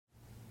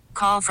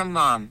call from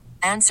mom.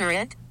 Answer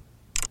it.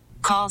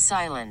 Call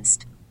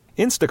silenced.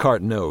 Instacart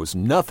knows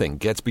nothing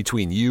gets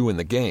between you and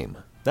the game.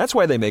 That's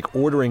why they make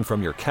ordering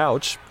from your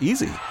couch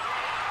easy.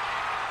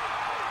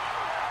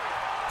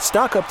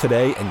 Stock up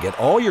today and get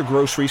all your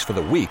groceries for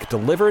the week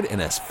delivered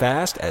in as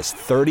fast as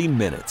 30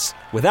 minutes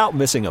without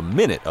missing a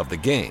minute of the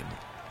game.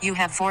 You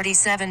have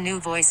 47 new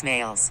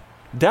voicemails.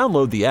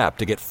 Download the app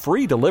to get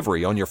free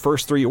delivery on your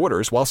first 3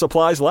 orders while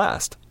supplies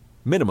last.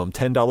 Minimum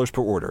 $10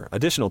 per order.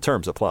 Additional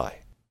terms apply.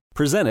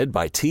 Presented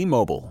by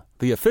T-Mobile,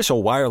 the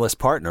official wireless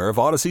partner of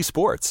Odyssey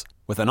Sports.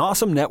 With an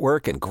awesome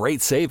network and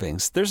great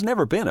savings, there's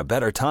never been a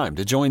better time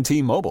to join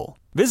T-Mobile.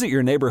 Visit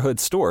your neighborhood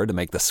store to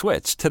make the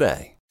switch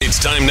today.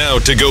 It's time now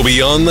to go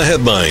beyond the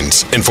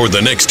headlines. And for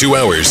the next 2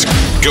 hours,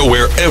 go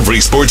where every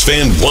sports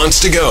fan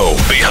wants to go.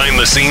 Behind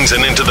the scenes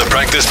and into the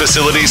practice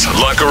facilities,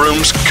 locker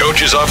rooms,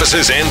 coaches'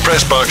 offices, and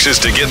press boxes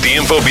to get the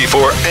info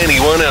before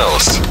anyone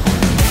else.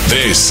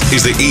 This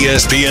is the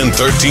ESPN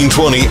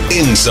 1320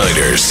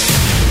 Insiders.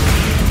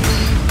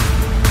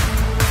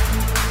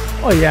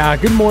 Oh, yeah.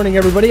 Good morning,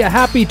 everybody. A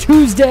happy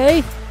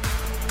Tuesday.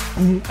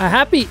 A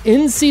happy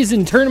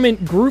in-season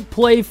tournament group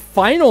play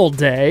final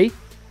day.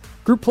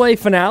 Group play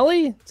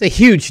finale? It's a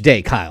huge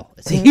day, Kyle.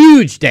 It's a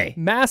huge day.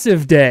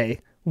 Massive day.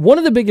 One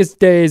of the biggest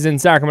days in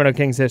Sacramento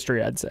Kings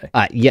history, I'd say.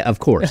 Yeah, of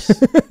course.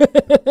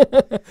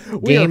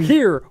 We are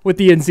here with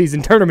the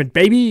in-season tournament,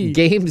 baby.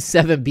 Game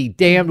 7 be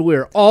damned.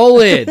 We're all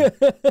in.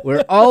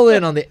 We're all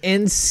in on the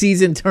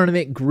in-season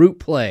tournament group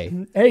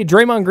play. Hey,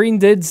 Draymond Green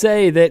did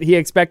say that he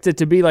expects it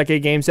to be like a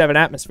Game 7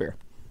 atmosphere.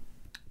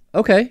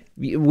 Okay,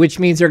 which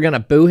means they're going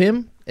to boo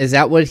him? Is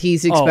that what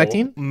he's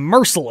expecting? Oh,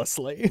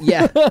 mercilessly.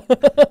 Yeah.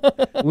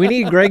 We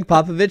need Greg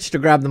Popovich to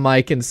grab the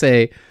mic and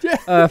say,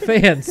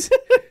 fans.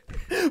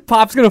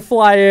 Pop's going to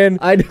fly in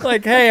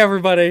like, hey,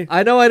 everybody.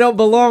 I know I don't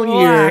belong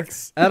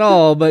relax here at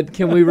all, but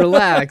can we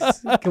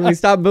relax? Can we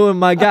stop booing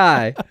my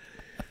guy?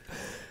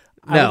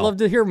 No. I'd love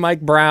to hear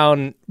Mike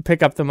Brown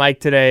pick up the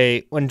mic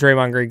today when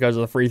Draymond Green goes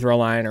to the free throw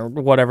line or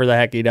whatever the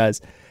heck he does.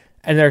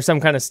 And there's some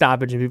kind of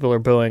stoppage and people are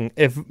booing.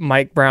 If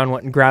Mike Brown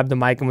went and grabbed the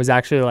mic and was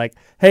actually like,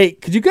 hey,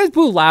 could you guys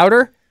boo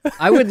louder?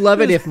 I would love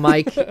it if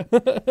Mike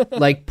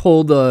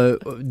pulled the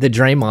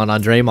Draymond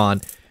on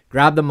Draymond,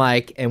 grabbed the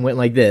mic and went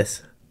like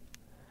this.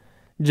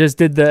 Just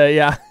did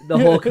the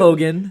Hulk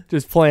Hogan.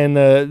 Just playing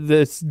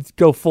this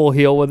go full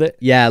heel with it.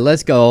 Yeah,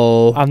 let's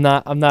go. I'm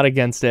not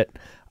against it.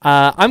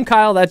 I'm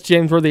Kyle. That's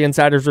James. We're the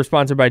Insiders. We're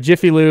sponsored by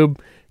Jiffy Lube.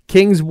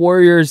 Kings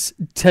Warriors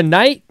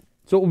tonight.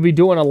 That's what we'll be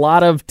doing a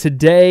lot of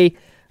today.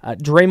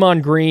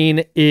 Draymond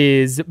Green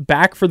is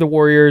back for the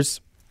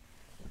Warriors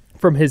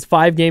from his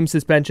 5-game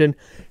suspension.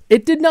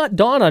 It did not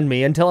dawn on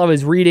me until I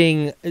was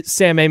reading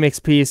Sam Amick's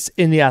piece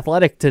in The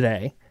Athletic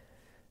today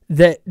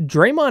that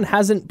Draymond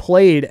hasn't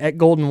played at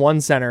Golden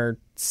One Center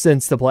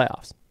since the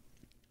playoffs.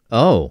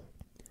 Oh,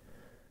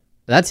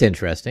 that's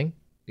interesting.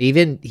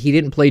 Even he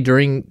didn't play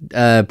during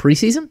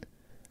preseason?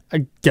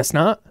 I guess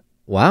not.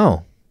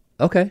 Wow.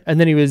 Okay. And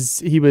then he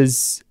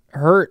was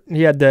hurt.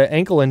 He had the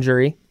ankle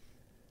injury.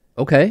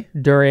 Okay.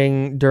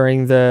 During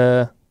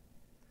the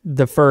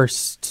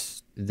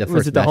first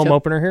was it the home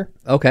opener here?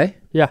 Okay.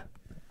 Yeah.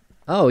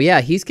 Oh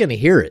yeah, he's gonna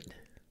hear it.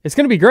 It's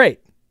gonna be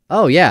great.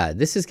 Oh yeah,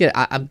 this is good.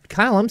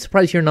 Kyle, I'm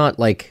surprised you're not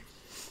like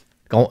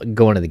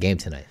going to the game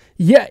tonight.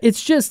 Yeah,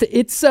 it's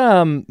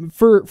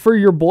for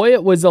your boy.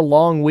 It was a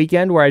long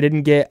weekend where I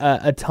didn't get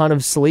a ton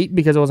of sleep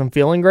because I wasn't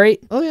feeling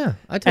great. Oh yeah,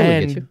 I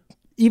totally get you.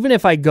 Even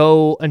if I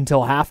go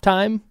until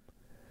halftime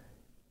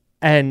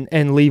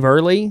and leave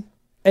early.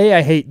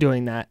 I hate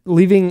doing that.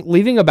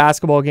 Leaving a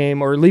basketball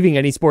game or leaving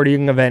any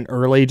sporting event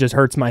early just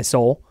hurts my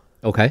soul.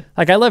 Okay.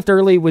 Like I left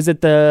early, was at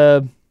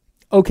the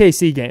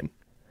OKC game.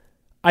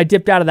 I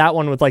dipped out of that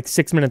one with like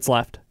 6 minutes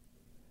left.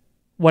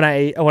 When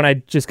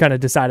I just kind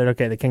of decided,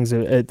 okay, the Kings,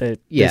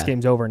 this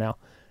game's over now.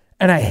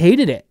 And I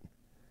hated it.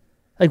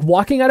 Like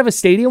walking out of a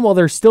stadium while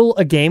there's still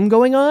a game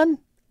going on,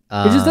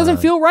 it just doesn't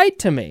feel right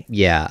to me.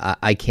 Yeah,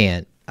 I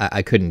can't.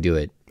 I couldn't do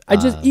it. I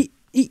just,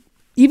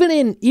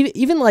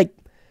 even like,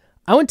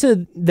 I went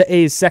to the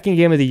A's second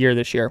game of the year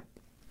this year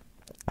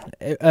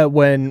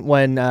when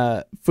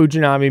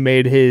Fujinami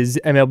made his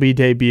MLB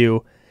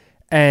debut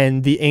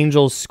and the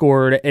Angels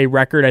scored a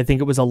record, I think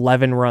it was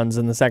 11 runs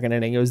in the second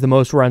inning. It was the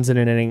most runs in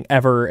an inning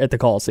ever at the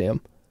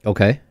Coliseum.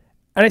 Okay.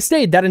 And I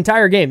stayed that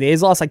entire game. The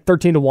A's lost like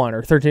 13-1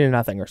 or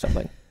 13-0 or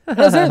something. And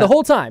I was there the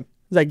whole time.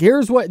 It's like,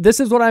 this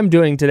is what I'm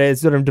doing today. This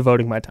is what I'm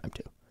devoting my time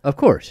to. Of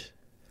course.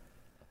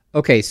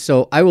 Okay,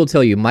 so I will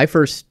tell you, my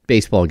first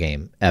baseball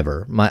game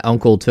ever, my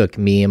uncle took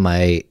me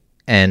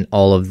and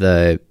all of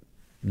the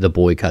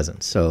boy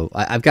cousins. So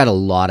I've got a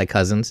lot of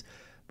cousins,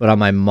 but on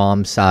my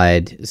mom's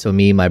side, so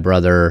me, my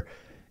brother,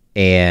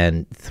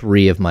 and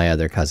 3 of my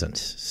other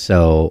cousins.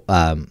 So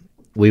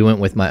we went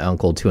with my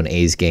uncle to an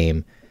A's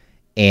game,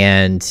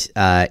 and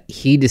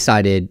he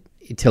decided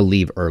to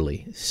leave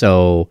early.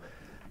 So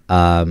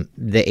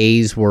the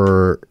A's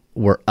were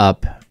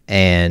up,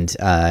 and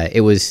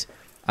it was...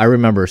 I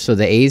remember, so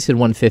the A's had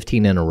won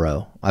 15 in a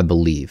row, I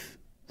believe.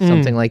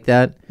 Something like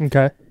that.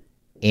 Okay.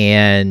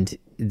 And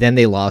then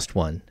they lost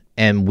one.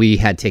 and we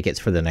had tickets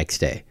for the next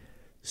day.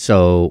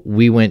 So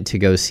we went to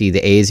go see the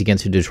A's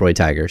against the Detroit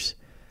Tigers.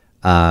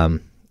 I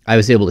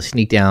was able to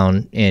sneak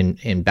down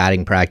in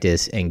batting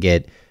practice and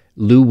get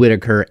Lou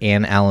Whitaker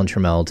and Alan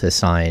Trammell to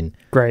sign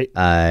Great.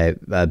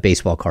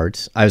 Baseball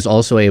cards. I was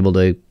also able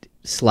to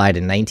slide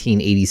a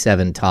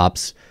 1987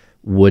 Topps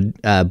wood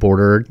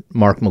bordered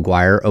Mark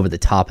McGuire over the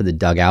top of the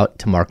dugout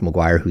to Mark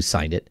McGuire, who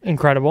signed it.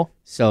 Incredible.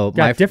 So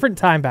different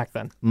time back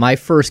then. My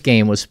first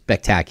game was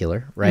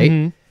spectacular, right?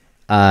 Mm-hmm.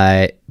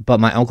 But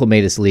my uncle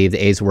made us leave.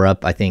 The A's were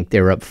up. I think they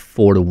were up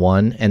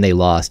 4-1, and they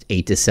lost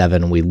 8-7.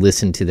 And we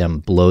listened to them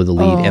blow the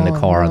lead in the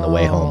car on the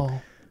way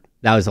home.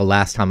 That was the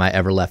last time I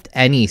ever left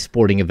any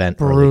sporting event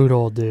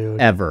Brutal, early.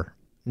 dude. Ever.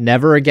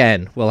 Never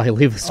again will I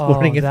leave a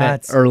sporting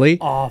event early.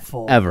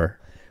 Awful. Ever.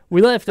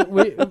 We left.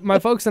 My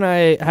folks and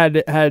I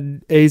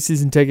had A's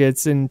season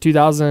tickets in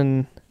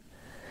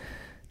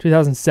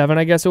 2007,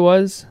 I guess it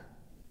was.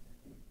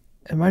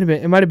 It might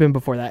have been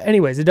before that.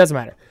 Anyways, it doesn't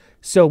matter.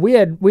 So we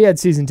had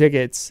season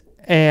tickets,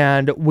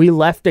 and we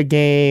left a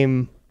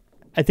game.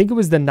 I think it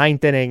was the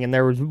 9th inning, and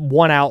there was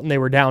one out, and they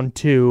were down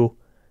 2,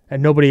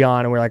 and nobody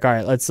on, and we're like, all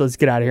right, let's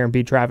get out of here and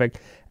beat traffic.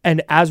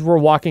 And as we're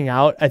walking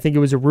out, I think it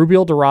was a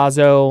Rubio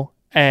Durazo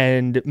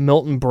and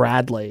Milton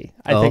Bradley.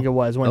 I think it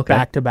went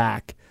back to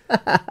back,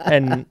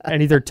 and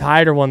either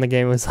tied or won the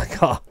game. It was like,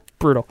 oh,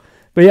 brutal.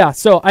 But yeah,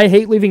 so I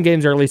hate leaving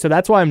games early, so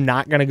that's why I'm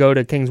not gonna go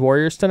to Kings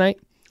Warriors tonight.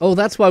 Oh,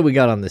 that's why we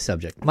got on this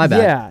subject. My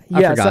bad. Yeah.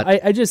 I forgot.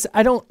 So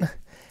I don't.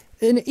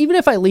 And even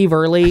if I leave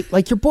early,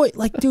 like your boy,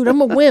 like dude,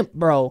 I'm a wimp,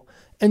 bro.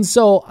 And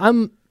so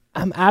I'm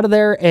out of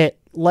there at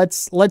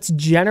let's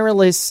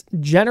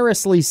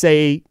generously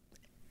say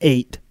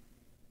 8.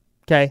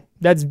 Okay,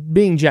 that's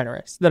being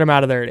generous. That I'm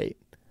out of there at 8.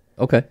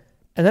 Okay.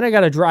 And then I got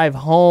to drive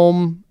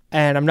home,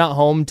 and I'm not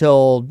home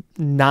till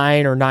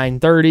 9 or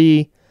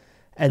 9:30,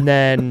 and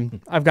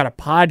then I've got a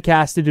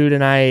podcast to do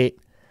tonight,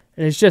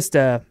 and it's just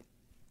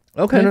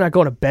Okay. I'm not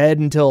going to bed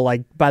until,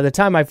 like, by the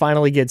time I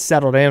finally get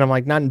settled in, I'm,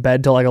 like, not in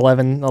bed till, like,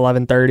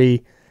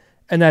 11:30.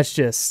 And that's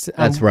just...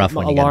 That's rough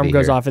when you gotta alarm be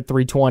goes here. off at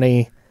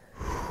 3:20.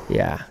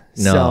 Yeah.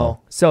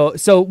 No. So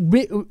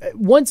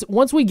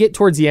once we get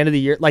towards the end of the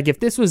year, like, if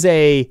this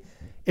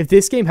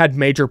game had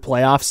major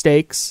playoff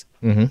stakes,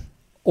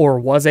 or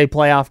was a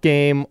playoff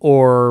game,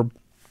 or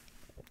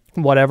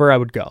whatever, I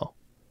would go.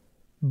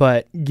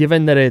 But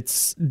given that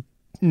it's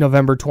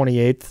November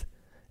 28th,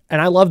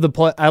 and I love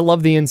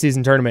the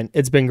in-season tournament.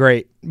 It's been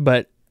great,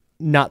 but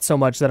not so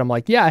much that I'm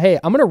like, yeah, hey,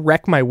 I'm going to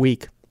wreck my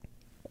week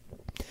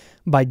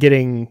by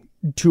getting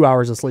 2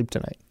 hours of sleep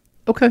tonight.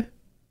 Okay.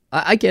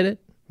 I get it.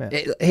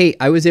 Yeah. Hey,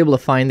 I was able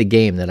to find the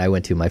game that I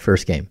went to, my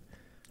first game.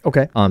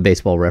 Okay. On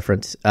Baseball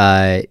Reference.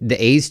 The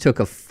A's took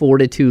a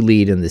 4-2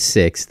 lead in the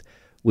 6th.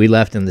 We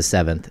left in the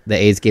 7th. The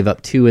A's gave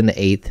up 2 in the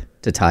 8th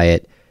to tie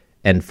it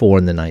and 4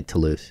 in the 9th to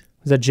lose.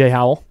 Is that Jay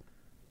Howell?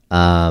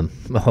 I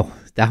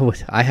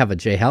have a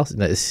Jay House.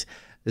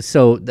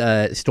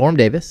 So Storm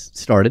Davis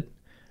started.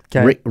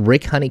 Okay.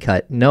 Rick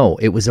Honeycutt. No,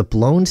 it was a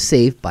blown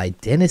save by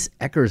Dennis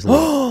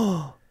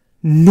Eckersley.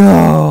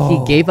 No.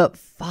 He gave up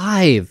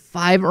 5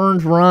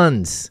 earned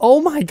runs.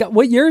 Oh my God.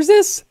 What year is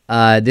this?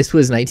 This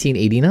was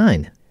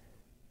 1989.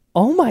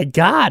 Oh my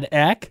God,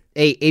 Eck.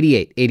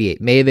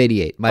 88. May of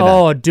 88. My bad.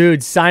 Oh,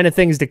 dude, sign of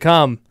things to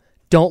come.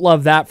 Don't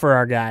love that for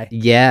our guy.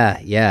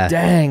 Yeah.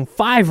 Dang,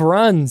 5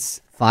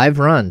 runs. 5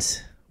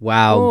 runs.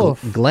 Wow.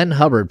 Oof. Glenn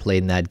Hubbard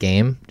played in that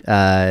game.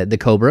 The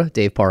Cobra,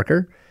 Dave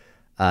Parker.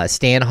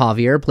 Stan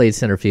Javier played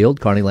center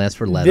field. Carney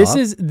Lansford led off.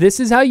 This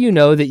is how you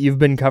know that you've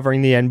been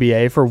covering the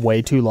NBA for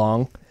way too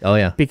long. Oh,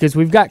 yeah. Because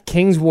we've got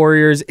Kings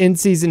Warriors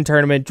in-season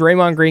tournament.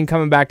 Draymond Green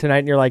coming back tonight,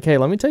 and you're like, hey,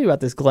 let me tell you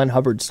about this Glenn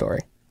Hubbard story.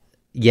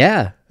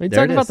 Yeah. Let me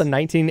talk about the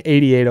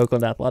 1988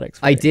 Oakland Athletics.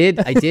 I did.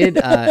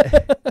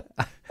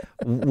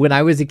 When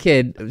I was a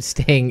kid,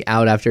 staying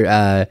out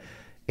after...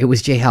 it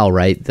was Jay Howell,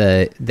 right?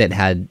 That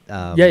had...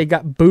 yeah, he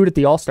got booed at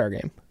the All-Star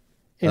game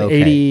in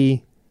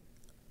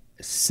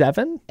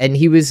 87? And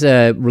he was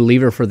a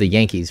reliever for the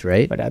Yankees,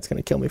 right? My dad's going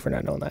to kill me for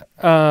not knowing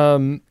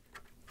that.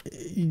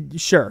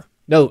 Sure.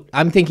 No,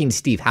 I'm thinking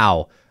Steve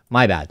Howe.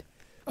 My bad.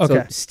 Okay.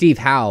 So Steve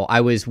Howe,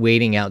 I was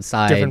waiting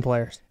outside Different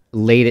players.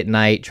 late at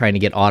night trying to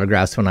get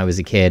autographs when I was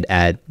a kid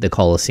at the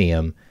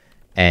Coliseum,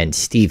 and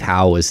Steve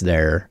Howe was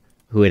there,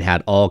 who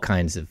had all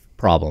kinds of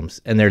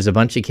problems. And there's a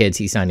bunch of kids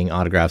he's signing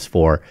autographs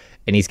for,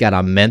 and he's got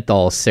a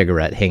menthol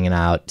cigarette hanging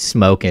out,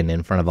 smoking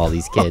in front of all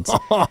these kids.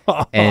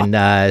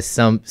 And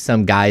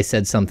some guy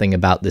said something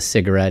about the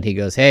cigarette. He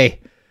goes,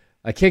 "Hey,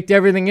 I kicked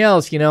everything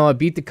else. I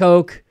beat the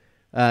coke,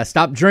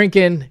 stopped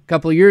drinking a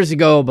couple of years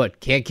ago, but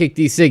can't kick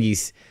these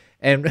ciggies."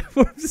 And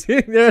we're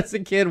sitting there as a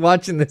kid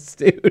watching this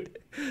dude.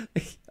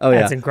 Oh,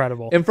 That's yeah.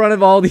 incredible. In front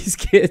of all these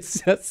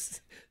kids.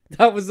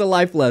 That was the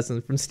life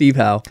lesson from Steve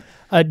Howe.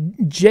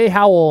 Jay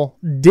Howell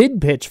did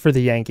pitch for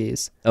the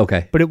Yankees.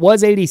 Okay. But it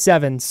was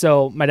 87,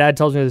 so my dad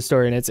tells me the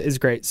story, and it's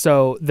great.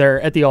 So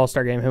they're at the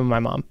All-Star game, him and my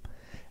mom,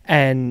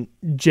 and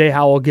Jay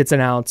Howell gets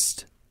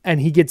announced, and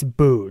he gets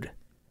booed.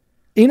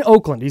 In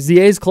Oakland, he's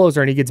the A's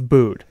closer, and he gets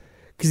booed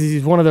because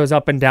he's one of those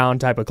up-and-down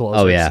type of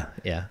closers. Oh,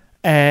 yeah.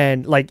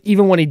 And like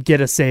even when he'd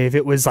get a save,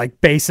 it was like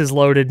bases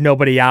loaded,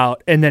 nobody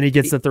out, and then he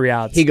gets the 3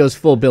 outs. He goes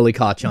full Billy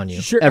Koch on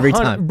you every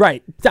time.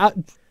 Right.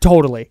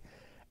 Totally.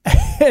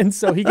 And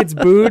so he gets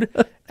booed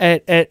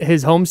at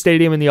his home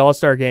stadium in the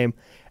All-Star game.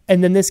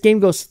 And then this game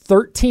goes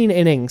 13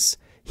 innings.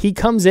 He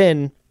comes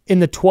in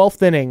the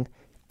 12th inning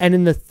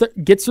and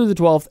gets through the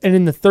 12th, and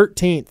in the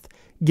 13th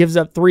gives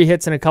up 3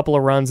 hits and a couple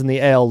of runs, and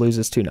the AL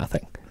loses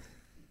 2-0.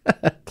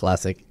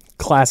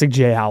 Classic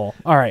Jay Howell.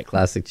 All right.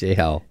 Classic Jay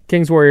Howell.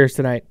 Kings Warriors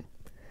tonight.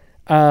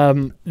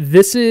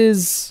 This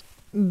is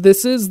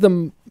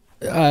the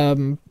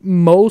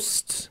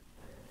most.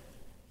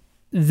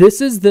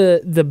 This is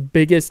the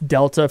biggest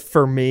delta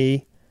for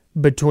me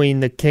between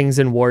the Kings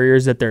and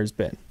Warriors that there's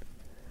been.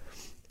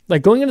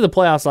 Like going into the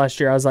playoffs last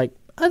year, I was like,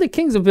 the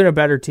Kings have been a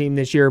better team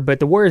this year, but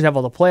the Warriors have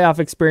all the playoff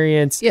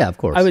experience. Yeah, of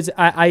course.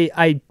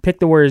 I picked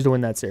the Warriors to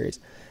win that series.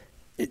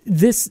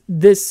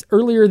 This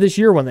earlier this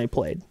year when they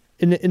played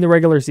in the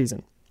regular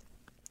season,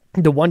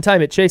 the one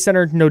time at Chase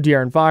Center, no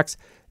De'Aaron Fox.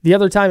 The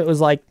other time it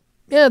was like,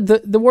 yeah,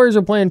 the Warriors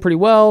are playing pretty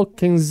well.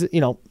 Kings,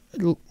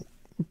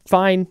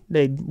 fine.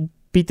 They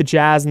beat the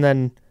Jazz and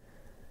then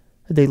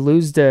they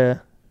lose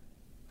to.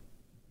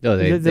 No,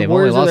 they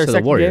only lost to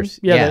the Warriors.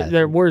 Game. Yeah,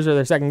 the Warriors are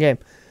their second game.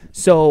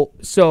 So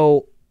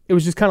it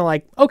was just kind of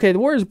like, okay, the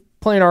Warriors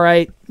playing all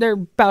right. They're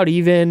about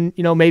even.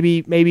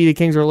 Maybe the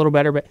Kings are a little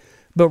better,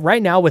 but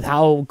right now with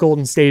how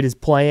Golden State is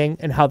playing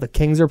and how the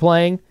Kings are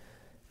playing,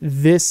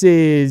 this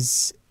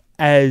is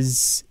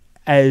as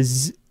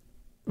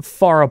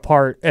far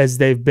apart as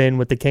they've been,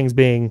 with the Kings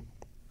being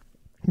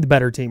the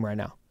better team right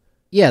now.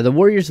 Yeah, the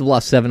Warriors have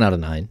lost 7 out of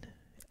 9.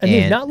 And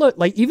they've not looked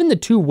like, even the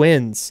 2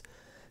 wins,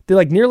 they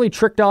like nearly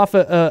tricked off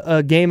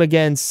a game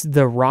against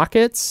the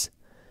Rockets.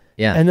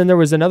 Yeah. And then there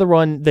was another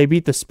one, they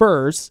beat the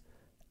Spurs.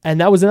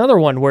 And that was another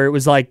one where it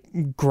was like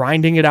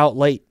grinding it out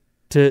late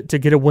to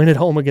get a win at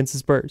home against the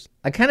Spurs.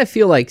 I kind of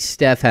feel like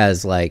Steph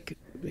has like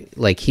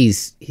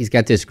he's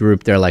got this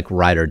group, they're like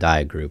ride or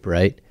die group,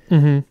 right?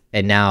 Mm-hmm.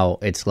 And now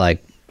it's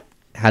like,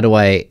 how do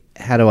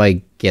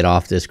I get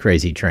off this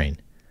crazy train?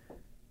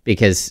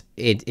 Because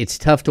it's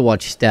tough to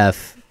watch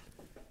Steph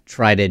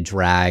try to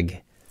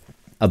drag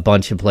a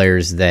bunch of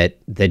players that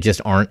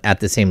just aren't at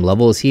the same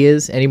level as he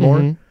is anymore.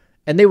 Mm-hmm.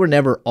 And they were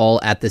never all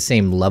at the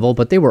same level,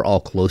 but they were all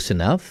close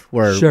enough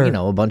where,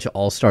 a bunch of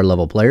all-star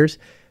level players.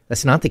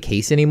 That's not the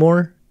case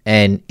anymore.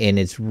 And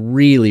it's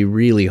really,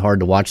 really hard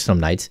to watch some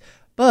nights.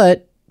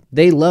 But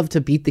they love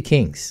to beat the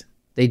Kings.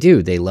 They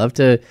do. They love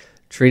to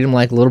treat them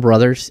like little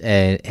brothers,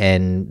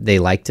 and they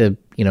like to,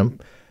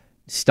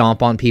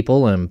 stomp on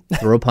people and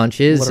throw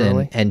punches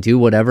and do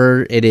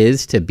whatever it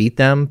is to beat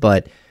them.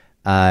 But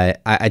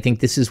I think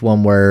this is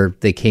one where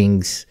the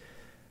Kings,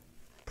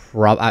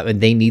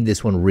 they need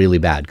this one really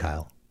bad,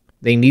 Kyle.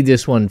 They need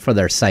this one for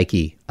their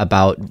psyche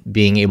about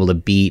being able to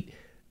beat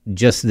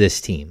just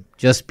this team.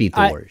 Just beat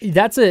the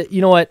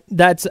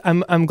Warriors.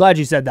 I'm glad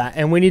you said that.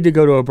 And we need to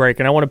go to a break,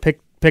 and I want to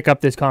pick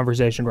up this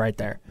conversation right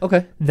there.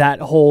 Okay. That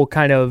whole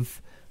kind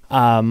of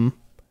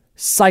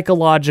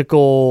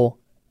psychological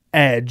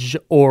edge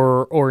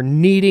or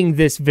needing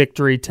this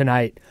victory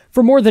tonight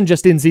for more than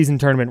just in-season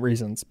tournament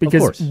reasons,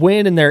 because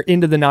win and they're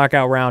into the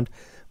knockout round.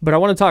 But I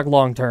want to talk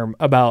long-term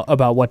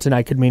about what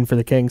tonight could mean for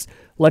the Kings.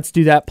 Let's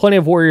do that. Plenty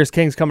of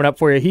Warriors-Kings coming up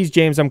for you. He's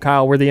James, I'm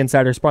Kyle. We're the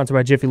Insider, sponsored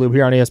by Jiffy Lube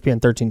here on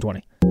ESPN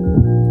 1320.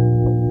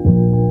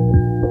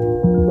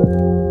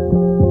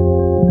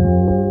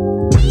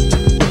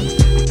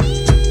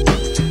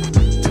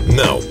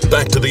 Now,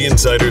 back to the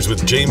Insiders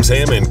with James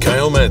Ham and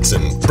Kyle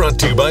Madsen, brought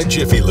to you by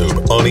Jiffy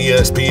Lube on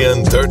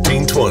ESPN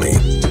 1320.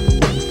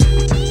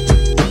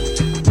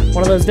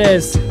 One of those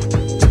days.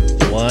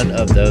 One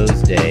of those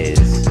days.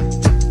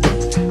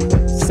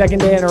 Second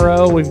day in a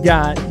row, we've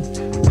got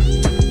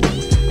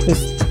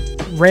this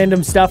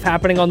random stuff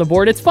happening on the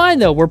board. It's fine,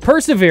 though. We're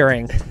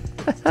persevering.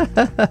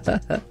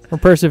 We're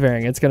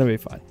persevering. It's going to be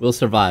fun. We'll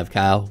survive,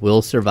 Kyle.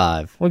 We'll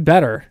survive. We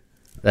better.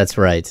 That's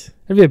right.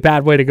 It'd be a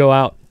bad way to go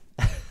out.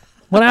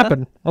 What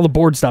happened? Oh, the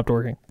board stopped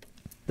working.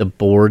 The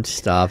board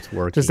stopped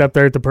working. Just up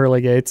there at the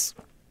pearly gates.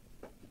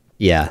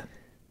 Yeah,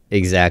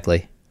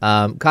 exactly.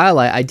 Kyle,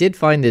 I did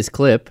find this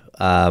clip.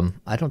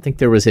 I don't think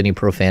there was any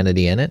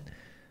profanity in it.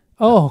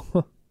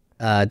 Oh.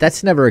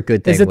 That's never a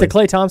good thing. Is it the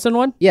Klay Thompson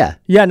one? Yeah.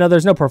 Yeah, no,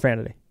 there's no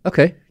profanity.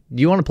 Okay.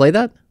 Do you want to play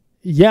that?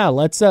 Yeah,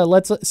 let's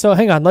so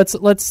hang on. Let's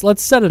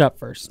set it up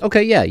first.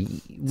 Okay, yeah.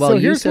 Well, so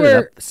here's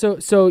where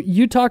so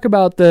you talk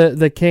about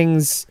the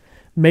Kings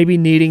maybe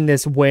needing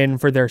this win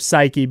for their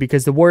psyche,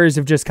 because the Warriors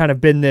have just kind of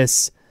been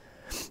this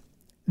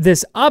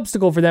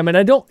obstacle for them, and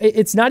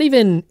it's not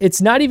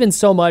even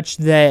so much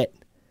that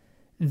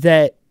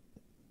the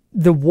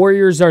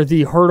Warriors are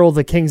the hurdle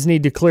the Kings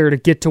need to clear to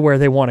get to where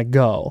they want to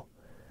go.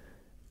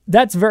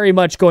 That's very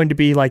much going to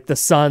be like the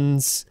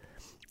Suns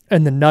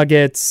and the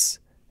Nuggets,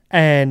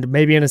 and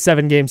maybe in a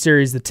 7-game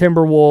series, the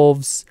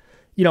Timberwolves.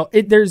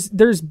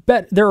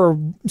 There are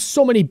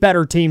so many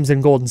better teams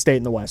than Golden State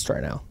in the West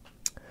right now.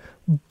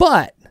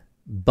 But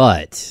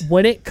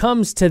when it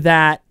comes to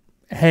that,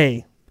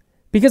 hey,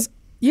 because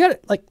you got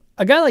like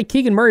a guy like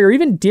Keegan Murray or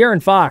even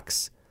De'Aaron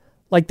Fox,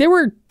 Like, they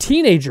were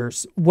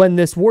teenagers when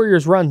this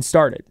Warriors run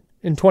started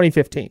in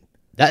 2015.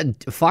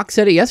 Fox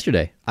said it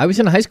yesterday. I was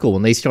in high school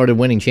when they started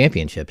winning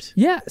championships.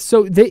 Yeah,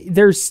 so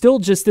there's still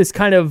just this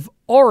kind of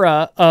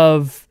aura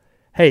of,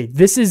 hey,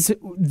 this is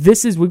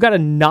we've got to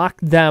knock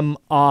them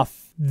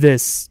off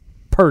this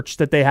perch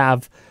that they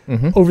have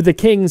over the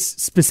Kings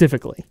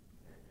specifically.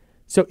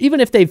 So even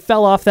if they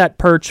fell off that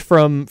perch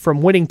from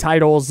winning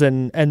titles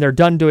and they're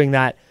done doing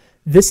that,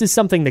 this is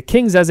something the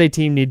Kings as a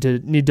team need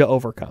to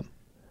overcome.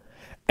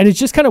 And it's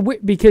just kind of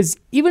weird because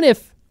even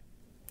if,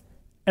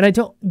 and I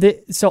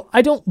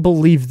don't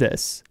believe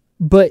this,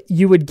 but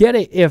you would get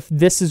it if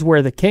this is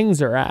where the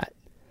Kings are at,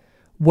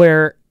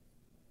 where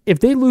if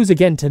they lose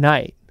again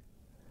tonight,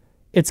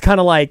 it's kind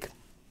of like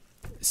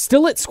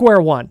still at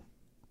square one.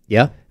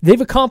 Yeah.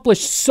 They've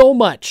accomplished so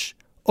much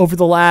over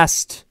the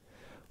last,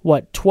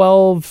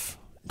 12,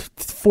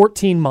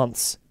 14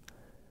 months.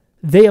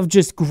 They have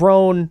just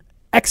grown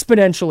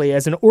exponentially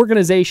as an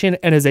organization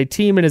and as a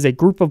team and as a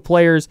group of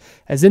players,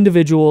 as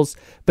individuals.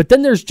 But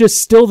then there's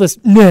just still this,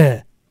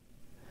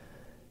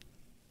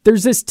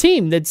 there's this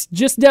team that's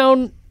just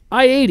down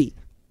I-80.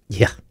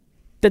 Yeah.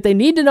 That they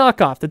need to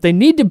knock off, that they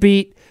need to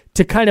beat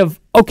to kind of,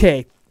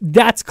 okay,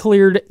 that's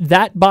cleared.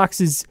 That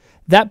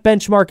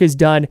benchmark is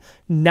done.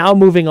 Now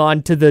moving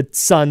on to the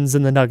Suns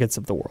and the Nuggets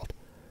of the world.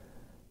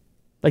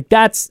 Like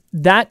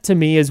that to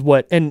me is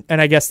what, and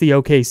I guess the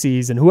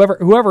OKCs and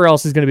whoever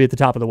else is going to be at the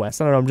top of the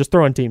West. I don't know. I'm just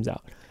throwing teams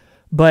out.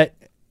 But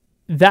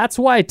that's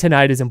why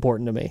tonight is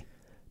important to me,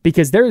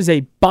 because there is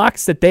a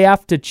box that they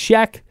have to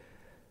check.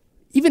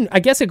 Even, I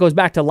guess it goes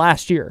back to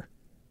last year.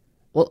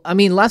 Well, I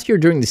mean, last year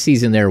during the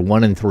season, they're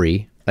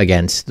 1-3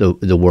 against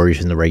the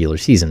Warriors in the regular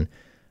season.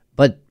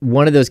 But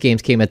one of those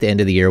games came at the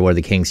end of the year where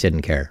the Kings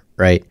didn't care,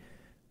 right?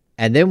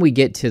 And then we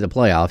get to the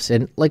playoffs,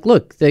 and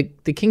look,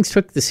 the Kings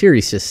took the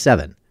series to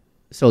 7.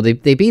 So they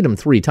beat them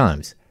 3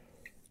 times.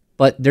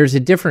 But there's a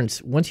difference.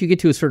 Once you get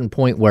to a certain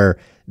point where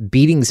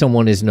beating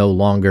someone is no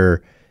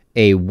longer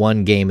a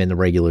one game in the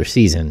regular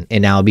season,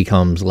 and now it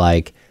becomes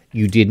like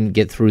you didn't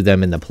get through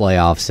them in the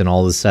playoffs, and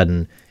all of a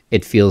sudden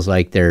it feels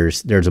like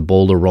there's a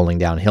boulder rolling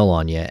downhill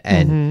on you.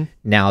 And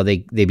now they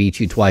beat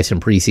you twice in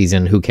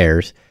preseason. Who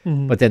cares?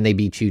 But then they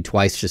beat you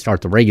twice to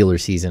start the regular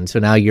season. So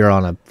now you're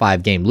on a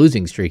 5-game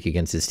losing streak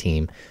against this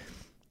team.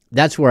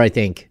 That's where I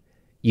think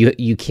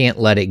you can't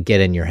let it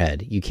get in your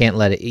head. You can't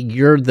let it.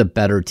 You're the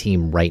better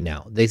team right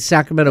now. The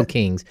Sacramento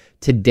Kings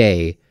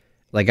today,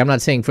 like, I'm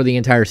not saying for the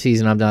entire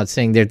season, I'm not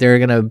saying that they're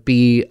going to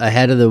be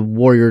ahead of the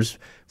Warriors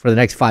for the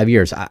next 5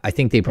 years. I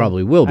think they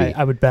probably will be.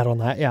 I would bet on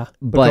that, yeah.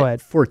 But go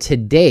ahead. For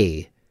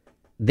today,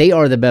 they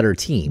are the better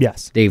team.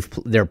 Yes.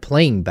 They're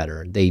playing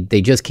better.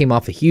 They just came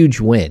off a huge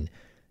win.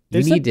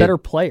 There's better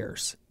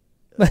players.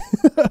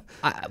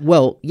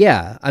 Well,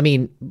 yeah. I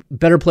mean,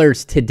 better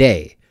players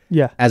today.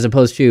 Yeah. As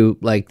opposed to,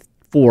 like,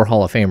 4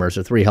 Hall of Famers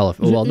or 3 Hall of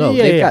Famers. Well, no,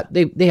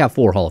 they have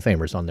 4 Hall of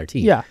Famers on their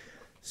team. Yeah.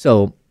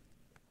 So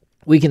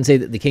we can say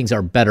that the Kings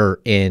are better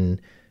in,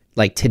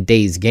 like,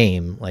 today's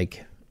game,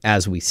 like,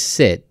 as we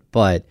sit,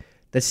 but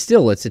that's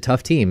still, it's a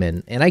tough team.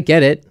 And I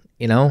get it,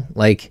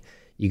 like,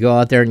 you go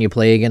out there and you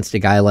play against a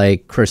guy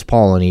like Chris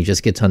Paul and he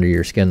just gets under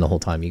your skin the whole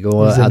time. You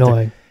go out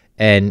there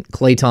and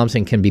Klay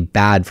Thompson can be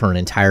bad for an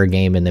entire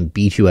game and then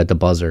beat you at the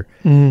buzzer.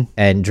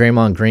 And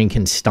Draymond Green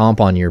can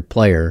stomp on your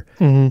player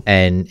and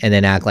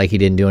then act like he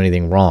didn't do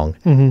anything wrong.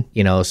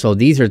 So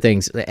these are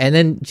things. And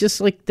then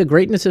just like the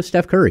greatness of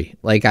Steph Curry.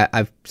 Like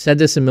I've said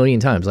this a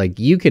million times, like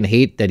you can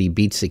hate that he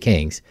beats the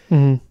Kings,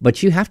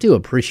 but you have to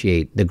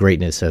appreciate the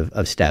greatness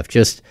of Steph.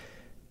 Just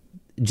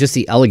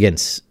the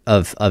elegance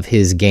of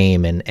his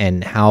game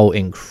and how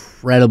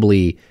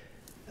incredibly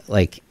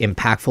like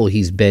impactful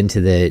he's been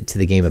to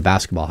the game of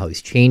basketball, how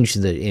he's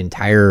changed the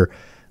entire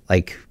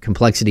like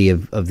complexity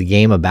of the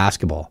game of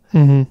basketball.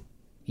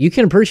 You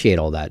can appreciate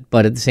all that,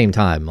 but at the same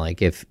time,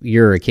 like if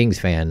you're a Kings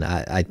fan,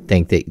 I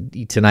think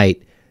that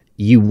tonight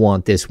you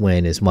want this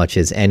win as much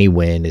as any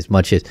win, as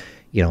much as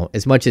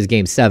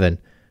Game 7.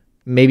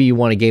 Maybe you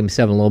want a Game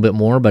 7 a little bit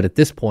more, but at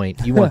this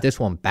point, you want this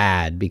one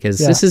bad because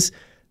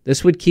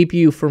this would keep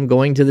you from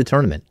going to the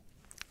tournament,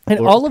 and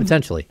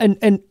potentially,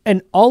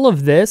 and all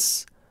of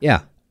this,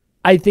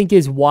 I think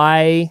is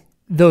why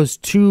those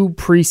 2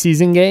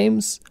 preseason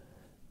games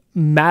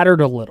mattered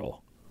a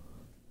little.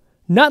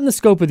 Not in the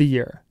scope of the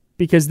year,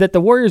 because that the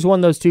Warriors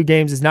won those 2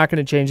 games is not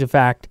going to change the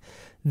fact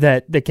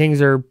that the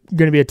Kings are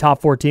going to be a top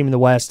 4 team in the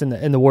West and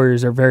the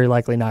Warriors are very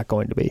likely not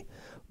going to be.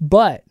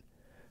 But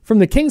from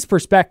the Kings'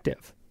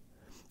 perspective,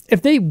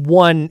 if they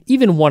won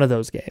even one of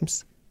those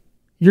games,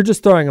 you're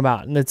just throwing them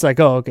out. And it's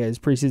like, oh, okay, it's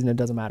preseason, it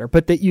doesn't matter.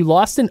 But that you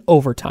lost in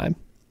overtime,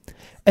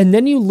 and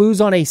then you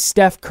lose on a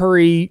Steph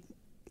Curry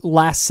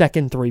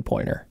last-second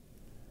three-pointer.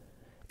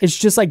 It's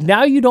just like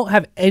now you don't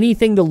have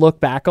anything to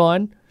look back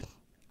on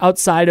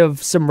outside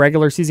of some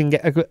regular season.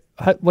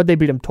 What, they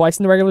beat them twice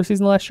in the regular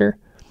season last year?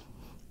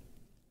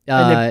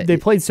 And they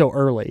played so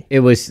early. It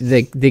was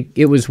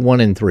it was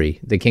 1-3.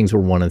 The Kings were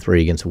 1-3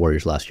 against the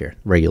Warriors last year,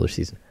 regular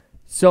season.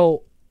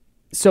 So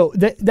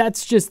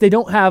that's just, they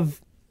don't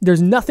have,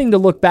 there's nothing to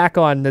look back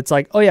on that's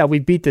like, oh yeah, we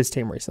beat this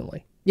team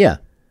recently. Yeah.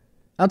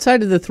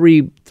 Outside of the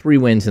three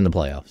wins in the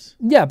playoffs.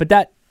 Yeah, but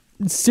that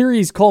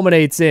series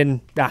culminates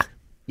in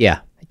Yeah.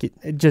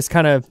 it just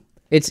kind of.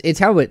 It's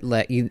how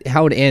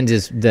it ends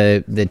is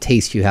the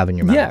taste you have in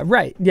your mouth. Yeah,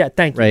 right. Yeah,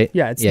 thank you. Right?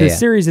 Yeah, it's the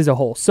series as a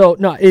whole. So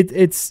no,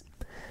 it's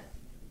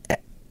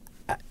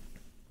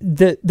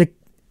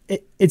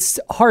it's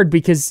hard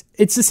because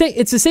it's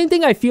the same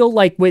thing I feel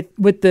like with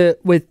the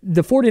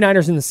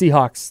 49ers and the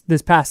Seahawks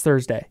this past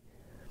Thursday.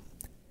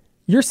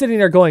 You're sitting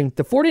there going,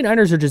 the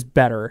 49ers are just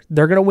better.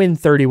 They're going to win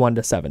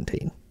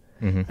 31-17.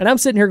 Mm-hmm. And I'm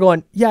sitting here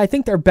going, yeah, I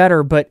think they're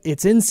better, but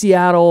it's in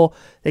Seattle.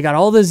 They got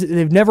all this.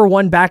 They've never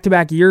won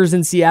back-to-back years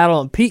in Seattle.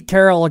 And Pete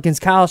Carroll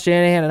against Kyle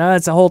Shanahan, and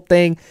that's the whole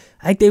thing.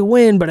 I think they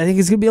win, but I think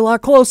it's going to be a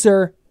lot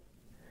closer.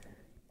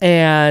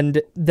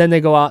 And then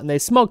they go out and they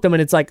smoke them,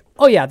 and it's like,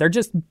 oh yeah, they're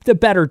just the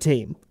better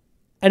team.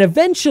 And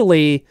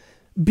eventually,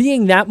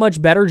 being that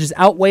much better just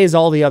outweighs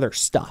all the other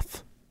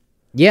stuff.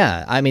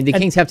 Yeah, I mean, the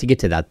Kings have to get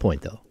to that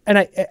point, though. And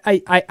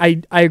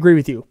I agree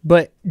with you.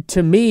 But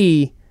to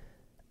me,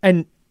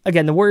 and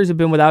again, the Warriors have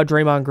been without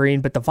Draymond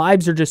Green, but the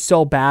vibes are just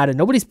so bad, and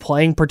nobody's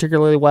playing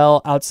particularly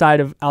well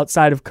outside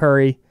of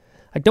Curry.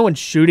 Like, no one's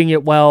shooting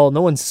it well.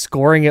 No one's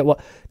scoring it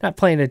well. Not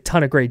playing a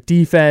ton of great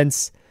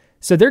defense.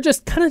 So they're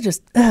just kind of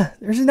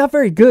they're just not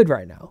very good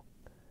right now.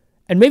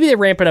 And maybe they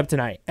ramp it up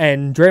tonight,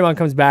 and Draymond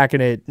comes back,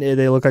 and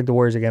they look like the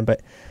Warriors again.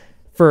 But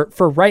for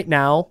right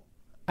now,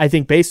 I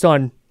think based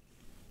on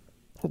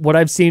what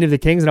I've seen of the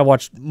Kings, and I've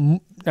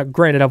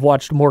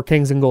watched more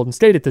Kings than Golden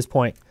State at this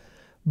point,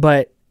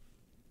 but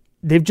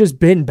they've just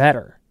been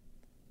better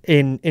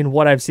in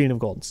what I've seen of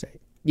Golden State.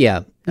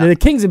 Yeah. The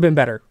Kings have been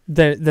better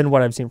than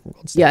what I've seen from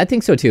Golden State. Yeah, I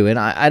think so too. And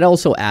I'd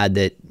also add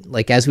that,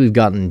 like, as we've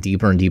gotten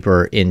deeper and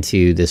deeper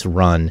into this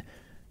run,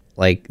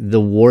 like, the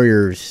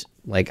Warriors,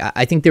 like,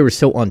 I think they were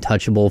so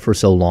untouchable for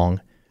so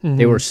long. Mm-hmm.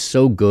 They were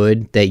so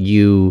good that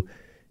you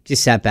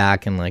just sat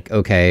back and, like,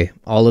 okay,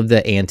 all of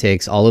the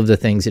antics, all of the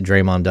things that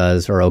Draymond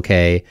does are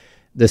okay.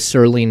 The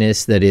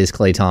surliness that is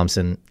Klay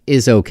Thompson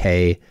is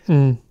okay.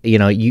 Mm. You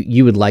know,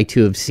 you would like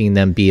to have seen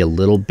them be a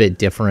little bit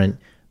different,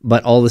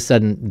 but all of a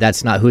sudden,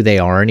 that's not who they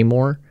are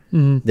anymore.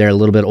 Mm. They're a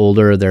little bit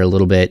older. They're a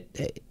little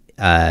bit,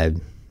 they're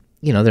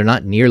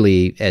not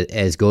nearly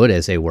as good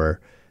as they were.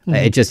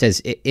 It just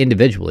as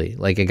individually,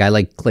 like a guy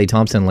like Klay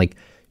Thompson, like,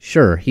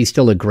 sure, he's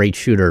still a great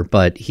shooter,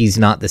 but he's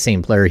not the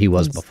same player he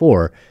was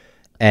before.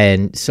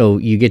 And so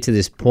you get to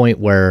this point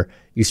where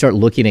you start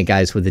looking at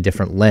guys with a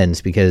different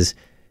lens because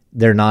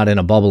they're not in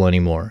a bubble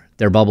anymore.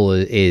 Their bubble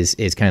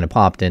is kind of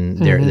popped, and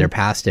they're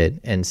past it.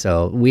 And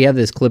so we have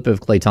this clip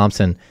of Klay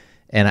Thompson,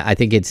 and I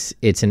think it's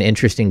an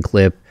interesting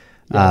clip.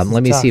 Yes,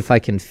 let me see if I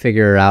can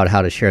figure out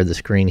how to share the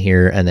screen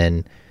here and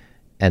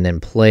then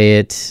play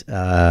it.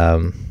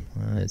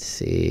 Let's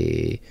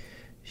see,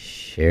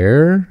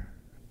 share,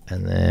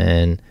 and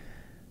then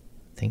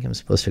I think I'm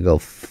supposed to go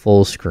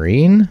full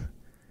screen.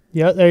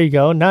 Yeah, there you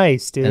go.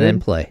 Nice, dude. And then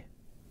play.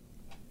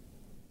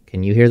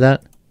 Can you hear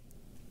that?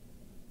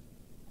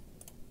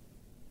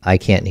 I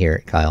can't hear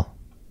it, Kyle.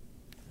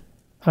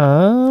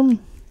 I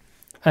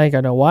think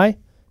I know why.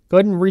 Go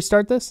ahead and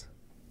restart this.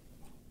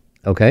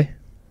 Okay.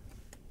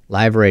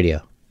 Live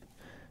radio.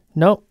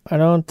 Nope, I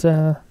don't.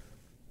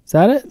 Is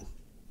that it?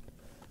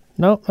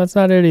 Nope, that's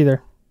not it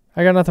either.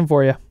 I got nothing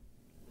for you.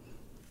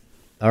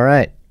 All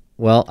right.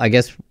 Well, I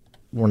guess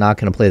we're not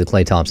going to play the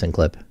Klay Thompson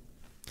clip.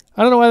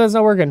 I don't know why that's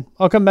not working.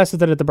 I'll come mess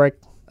with it at the break.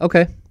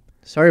 Okay.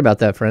 Sorry about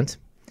that, friends.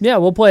 Yeah,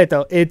 we'll play it,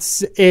 though.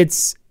 It's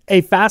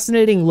a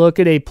fascinating look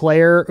at a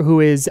player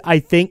who is, I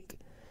think,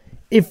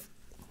 if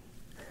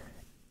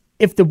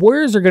the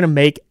Warriors are going to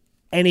make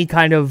any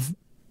kind of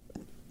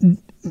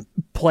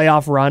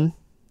playoff run,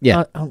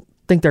 I don't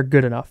think they're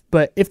good enough.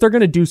 But if they're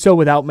going to do so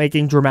without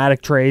making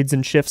dramatic trades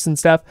and shifts and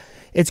stuff,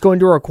 it's going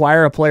to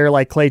require a player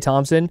like Klay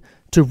Thompson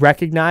to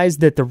recognize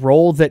that the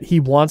role that he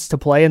wants to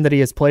play and that he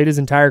has played his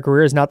entire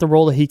career is not the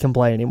role that he can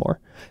play anymore.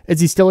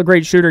 Is he still a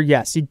great shooter?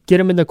 Yes. You get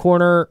him in the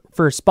corner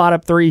for a spot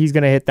up three, he's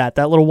going to hit that.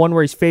 That little one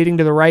where he's fading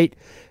to the right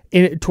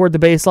toward the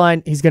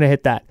baseline, he's going to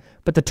hit that.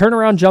 But the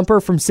turnaround jumper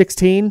from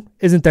 16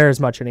 isn't there as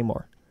much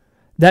anymore.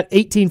 That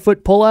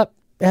 18-foot pull-up,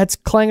 that's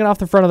clanging off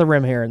the front of the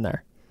rim here and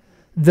there.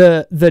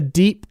 The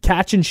deep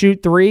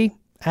catch-and-shoot three,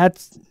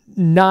 that's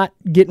not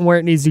getting where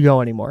it needs to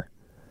go anymore.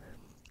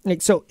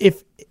 Like, so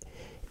if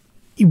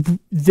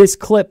this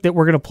clip that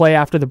we're going to play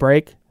after the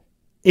break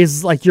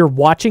is like you're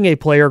watching a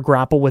player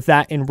grapple with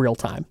that in real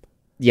time.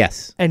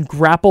 Yes. And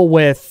grapple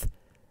with,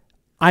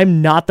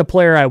 I'm not the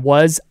player I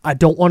was. I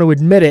don't want to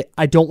admit it.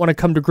 I don't want to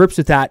come to grips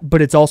with that,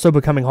 but it's also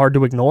becoming hard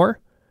to ignore.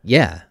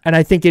 Yeah. And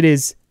I think it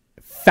is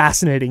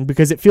fascinating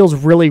because it feels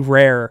really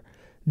rare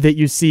that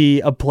you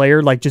see a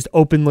player like just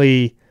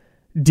openly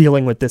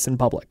dealing with this in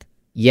public.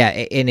 Yeah,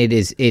 and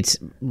it's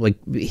like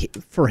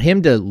for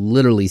him to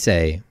literally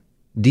say,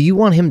 do you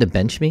want him to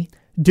bench me?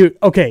 Dude,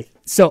 okay,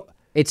 so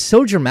it's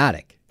so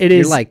dramatic. It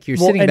is. You're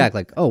sitting back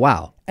like, oh,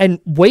 wow. And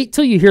wait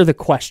till you hear the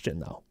question,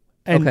 though.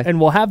 And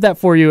we'll have that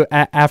for you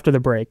after the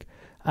break.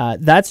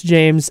 That's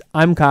James.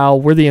 I'm Kyle.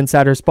 We're the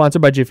Insiders,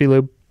 sponsored by Jiffy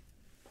Lube.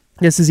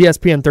 This is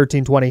ESPN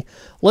 1320.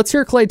 Let's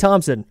hear Klay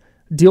Thompson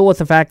deal with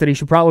the fact that he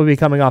should probably be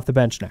coming off the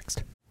bench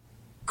next.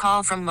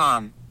 Call from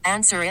mom.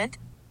 Answer it.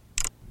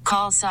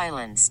 Call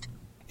silenced.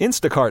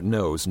 Instacart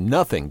knows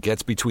nothing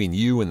gets between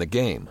you and the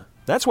game.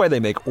 That's why they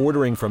make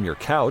ordering from your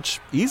couch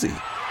easy.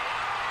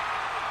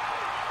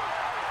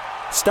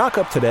 Stock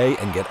up today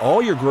and get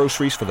all your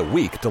groceries for the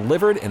week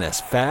delivered in as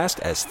fast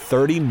as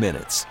 30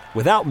 minutes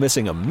without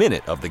missing a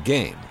minute of the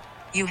game.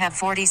 You have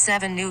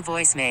 47 new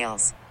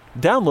voicemails.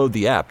 Download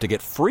the app to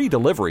get free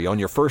delivery on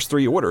your first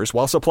 3 orders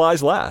while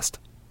supplies last.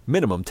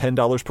 Minimum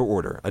 $10 per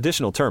order.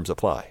 Additional terms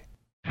apply.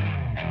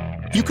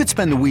 You could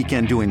spend the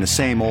weekend doing the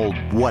same old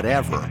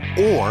whatever,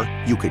 or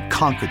you could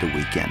conquer the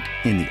weekend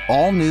in the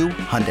all-new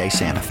Hyundai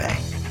Santa Fe.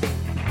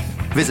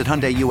 Visit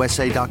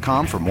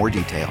HyundaiUSA.com for more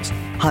details.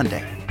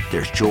 Hyundai,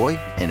 there's joy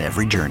in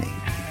every journey.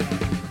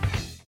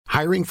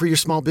 Hiring for your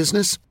small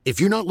business?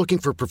 If you're not looking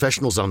for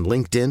professionals on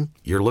LinkedIn,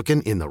 you're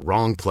looking in the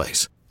wrong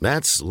place.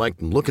 That's like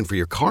looking for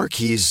your car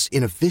keys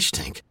in a fish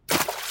tank.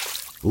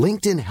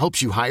 LinkedIn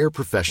helps you hire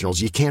professionals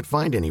you can't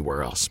find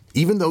anywhere else,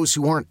 even those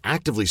who aren't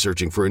actively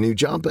searching for a new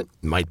job but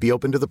might be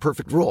open to the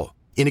perfect role.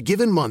 In a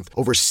given month,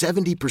 over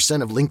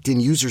 70% of LinkedIn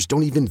users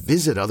don't even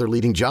visit other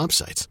leading job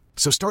sites.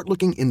 So start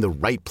looking in the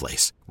right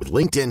place. With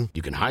LinkedIn,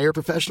 you can hire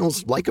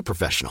professionals like a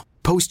professional.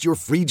 Post your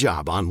free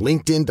job on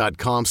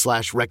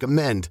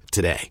linkedin.com/recommend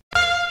today.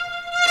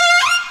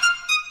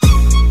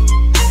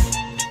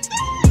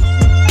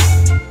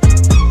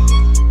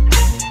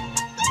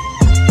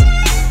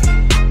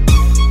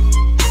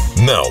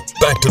 Now,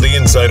 back to the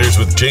Insiders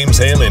with James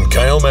Ham and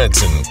Kyle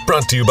Madsen,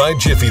 brought to you by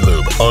Jiffy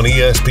Lube on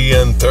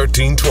ESPN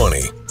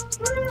 1320.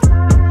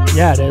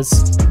 Yeah, it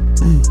is.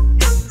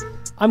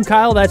 I'm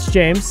Kyle, that's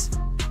James.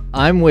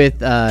 I'm with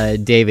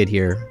David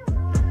here.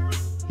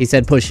 He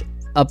said push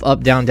up,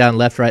 up, down, down,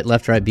 left, right,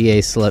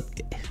 BA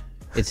select.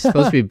 It's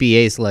supposed to be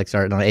BA select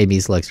start, not AB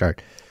select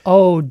start.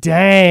 Oh,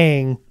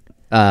 dang.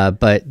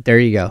 But there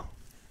you go.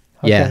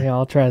 Okay, yeah,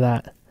 I'll try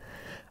that.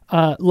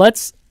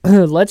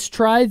 Let's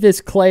try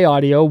this Clay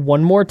audio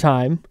one more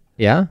time.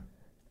 Yeah?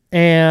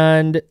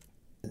 And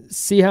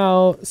see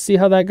how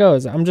that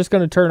goes. I'm just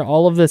going to turn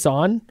all of this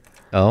on.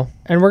 Oh.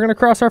 And we're going to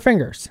cross our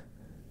fingers.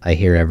 I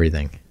hear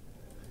everything.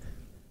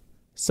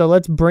 So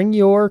let's bring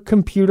your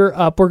computer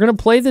up. We're going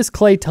to play this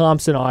Klay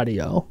Thompson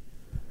audio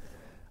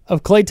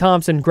of Klay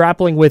Thompson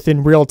grappling with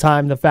in real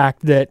time the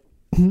fact that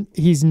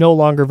he's no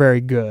longer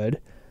very good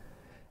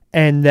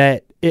and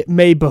that it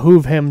may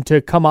behoove him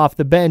to come off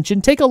the bench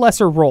and take a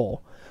lesser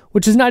role,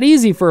 which is not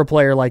easy for a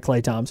player like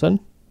Klay Thompson.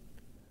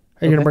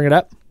 Are you going to bring it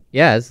up?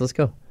 Yes, let's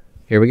go.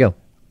 Here we go.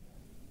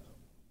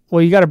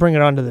 Well, you got to bring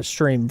it onto the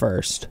stream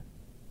first.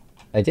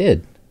 I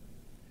did.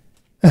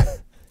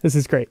 This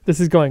is great.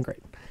 This is going great.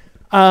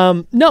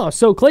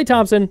 So Klay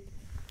Thompson,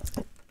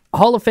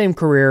 Hall of Fame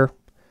career,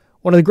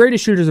 one of the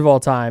greatest shooters of all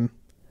time.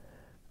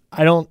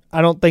 I don't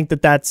think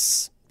that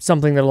that's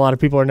something that a lot of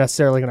people are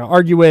necessarily going to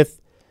argue with,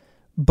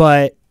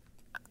 but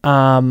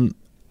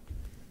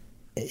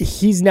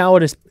he's now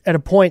at a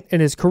point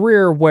in his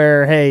career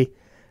where, hey,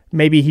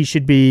 maybe he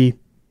should be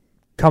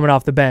coming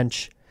off the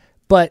bench.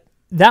 But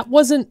that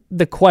wasn't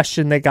the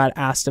question that got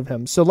asked of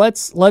him. So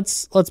let's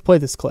play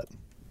this clip.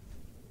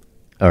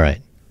 All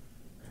right.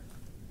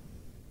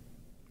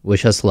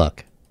 Wish us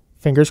luck.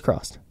 Fingers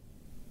crossed.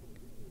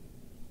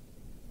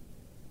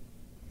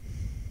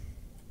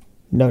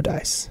 No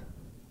dice.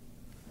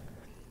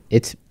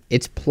 It's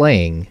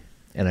playing,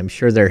 and I'm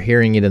sure they're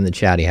hearing it in the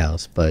chatty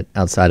house, but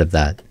outside of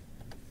that.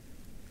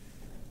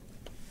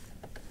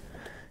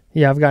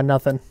 Yeah, I've got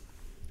nothing.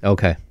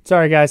 Okay.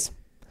 Sorry, guys.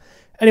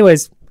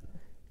 Anyways,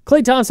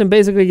 Klay Thompson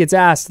basically gets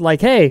asked,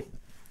 like, hey,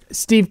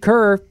 Steve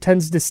Kerr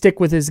tends to stick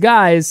with his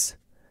guys.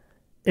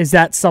 Is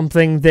that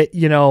something that,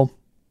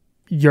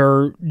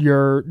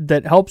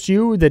 that helps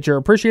you, that you're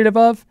appreciative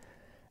of?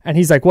 And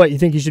he's like, what, you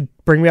think you should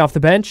bring me off the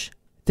bench?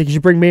 Think you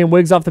should bring me and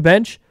Wiggs off the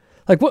bench?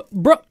 Like, what,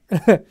 bro?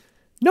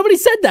 Nobody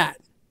said that.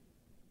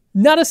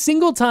 Not a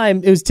single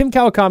time. It was Tim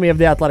Kawakami of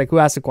The Athletic who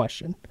asked the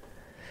question.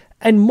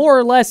 And more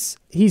or less,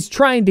 he's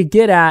trying to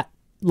get at,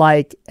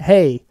 like,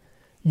 hey,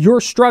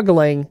 you're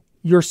struggling.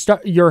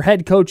 Your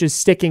head coach is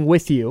sticking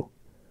with you.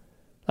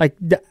 Like,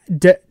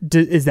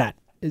 is that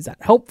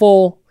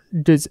helpful?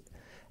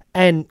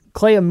 And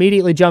Klay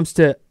immediately jumps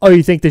to, oh,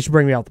 you think they should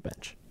bring me off the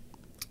bench?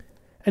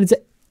 And it's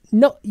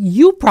no,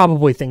 you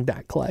probably think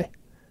that, Klay.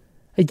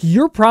 Like,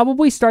 you're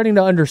probably starting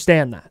to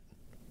understand that.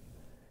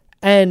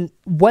 And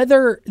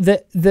whether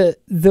the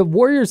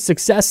Warriors'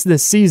 success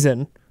this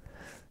season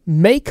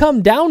may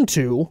come down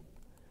to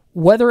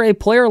whether a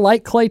player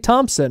like Klay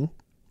Thompson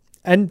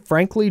and,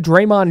 frankly,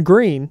 Draymond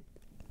Green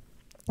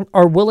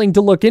are willing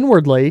to look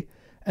inwardly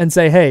and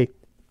say, hey,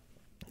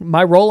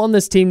 my role on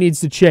this team needs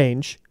to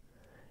change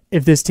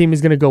if this team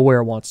is going to go where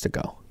it wants to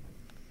go.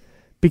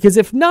 Because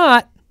if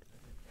not,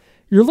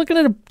 you're looking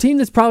at a team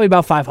that's probably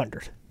about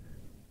 500.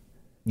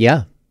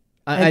 Yeah.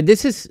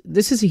 This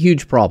is a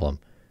huge problem.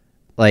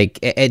 Like,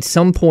 at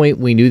some point,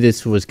 we knew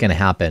this was going to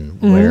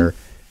happen,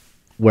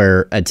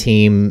 where a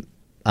team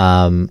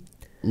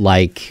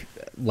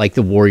like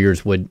the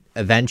Warriors would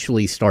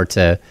eventually start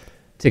to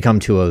come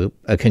to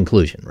a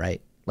conclusion,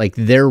 right? Like,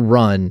 their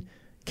run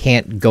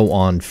can't go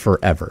on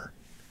forever.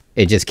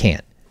 It just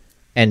can't.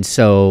 And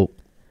so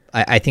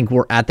I think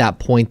we're at that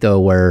point, though,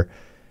 where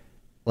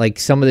like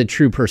some of the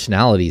true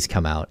personalities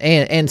come out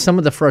and some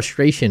of the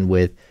frustration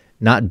with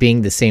not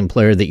being the same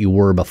player that you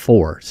were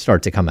before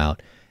start to come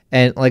out.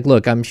 And like,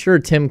 look, I'm sure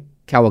Tim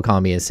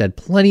Kawakami has said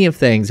plenty of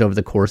things over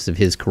the course of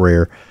his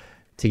career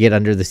to get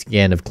under the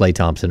skin of Klay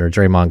Thompson or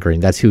Draymond Green.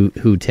 That's who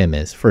Tim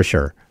is, for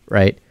sure,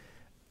 right?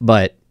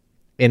 But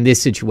in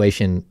this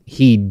situation,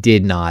 he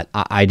did not.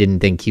 I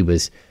didn't think he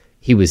was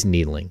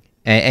needling.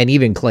 And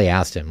even Klay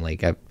asked him,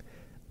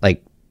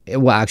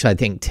 well, actually, I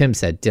think Tim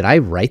said, "Did I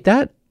write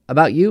that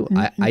about you?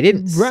 I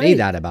didn't say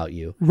that about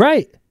you."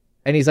 Right.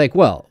 And he's like,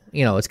 well,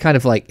 it's kind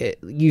of like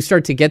you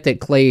start to get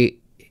that Klay,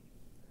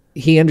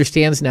 he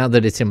understands now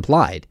that it's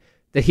implied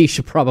that he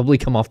should probably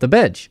come off the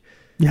bench.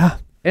 Yeah.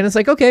 And it's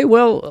like, okay,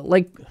 well,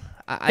 like,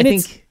 I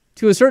think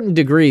to a certain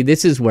degree,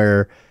 this is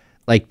where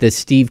like the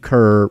Steve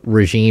Kerr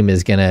regime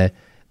is going to,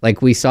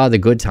 like we saw the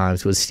good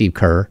times with Steve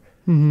Kerr,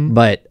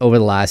 but over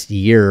the last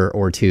year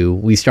or two,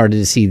 we started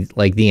to see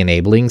like the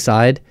enabling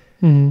side.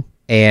 And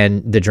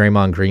the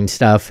Draymond Green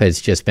stuff has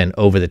just been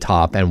over the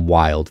top and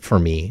wild for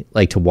me.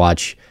 Like to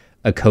watch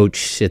a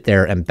coach sit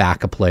there and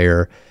back a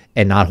player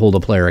and not hold a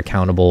player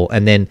accountable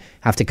and then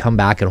have to come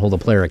back and hold a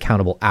player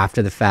accountable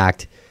after the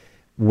fact,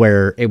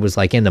 where it was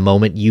like in the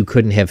moment you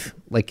couldn't have,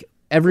 like,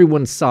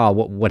 everyone saw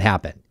what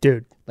happened.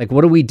 Dude. Like,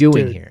 what are we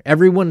doing here?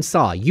 Everyone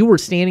saw. You were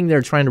standing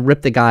there trying to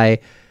rip the guy,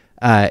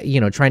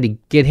 trying to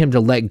get him to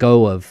let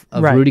go of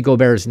Rudy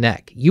Gobert's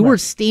neck. You were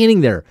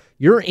standing there.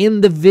 You're in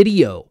the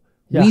video.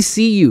 Yeah. We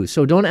see you.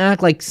 So don't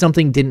act like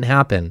something didn't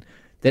happen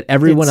that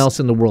everyone else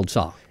in the world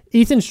saw.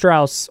 Ethan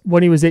Strauss,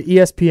 when he was at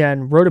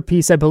ESPN, wrote a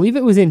piece, I believe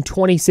it was in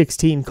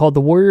 2016, called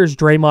The Warriors'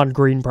 Draymond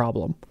Green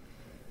Problem.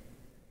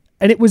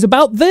 And it was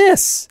about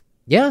this.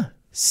 Yeah.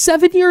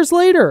 7 years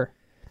later.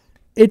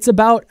 It's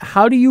about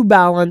how do you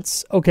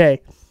balance,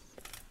 okay,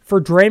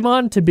 for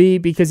Draymond to be,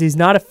 because he's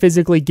not a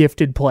physically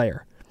gifted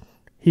player.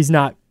 He's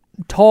not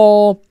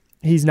tall,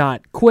 he's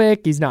not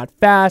quick, he's not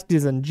fast, he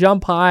doesn't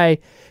jump high,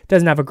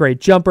 doesn't have a great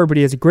jumper, but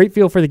he has a great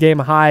feel for the game,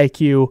 a high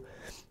IQ,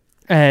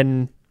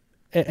 and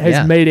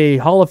has made a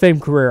Hall of Fame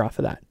career off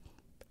of that.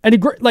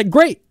 And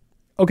great,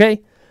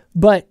 okay?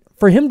 But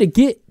for him to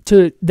get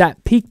to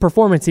that peak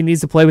performance, he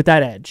needs to play with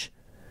that edge.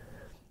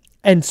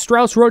 And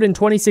Strauss wrote in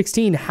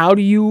 2016, how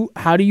do you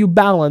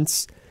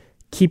balance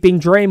keeping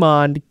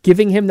Draymond,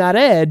 giving him that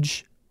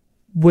edge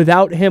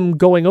without him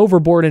going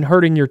overboard and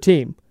hurting your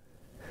team?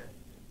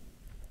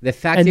 The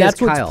fact and is,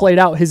 that's what's Kyle, played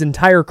out his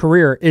entire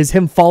career, is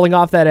him falling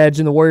off that edge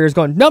and the Warriors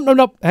going,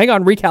 nope, hang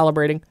on,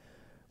 recalibrating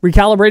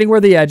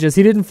where the edge is.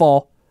 He didn't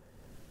fall.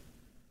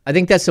 I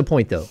think that's the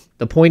point, though.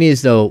 The point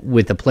is, though,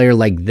 with a player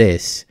like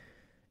this,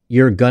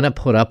 you're going to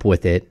put up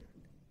with it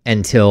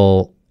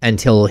until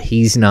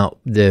he's not,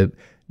 the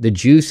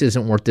juice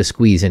isn't worth the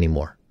squeeze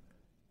anymore.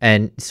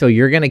 And so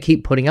you're going to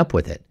keep putting up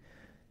with it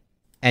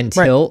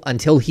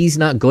until he's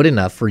not good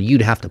enough for you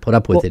to have to put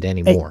up with it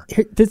anymore.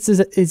 This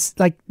is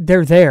like,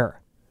 they're there.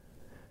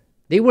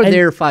 They were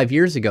there 5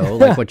 years ago,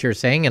 like what you're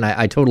saying, and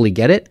I totally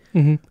get it.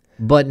 Mm-hmm.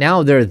 But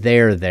now they're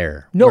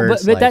there. No,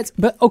 but that's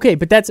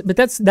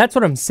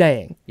what I'm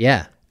saying.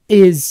 Yeah,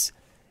 is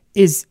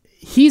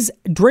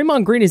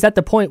Draymond Green is at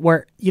the point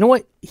where, you know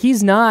what,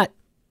 he's not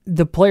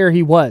the player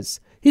he was.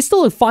 He's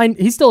still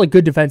a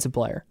good defensive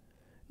player,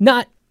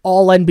 not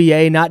all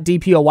NBA, not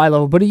DPOY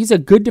level, but he's a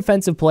good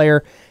defensive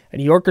player,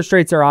 and he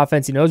orchestrates their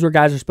offense. He knows where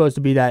guys are supposed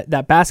to be.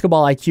 That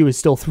basketball IQ is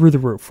still through the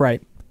roof,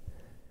 right?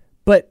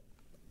 But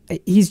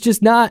he's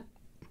just not.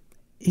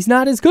 He's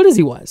not as good as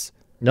he was.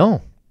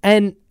 No,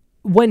 and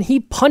when he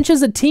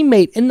punches a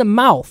teammate in the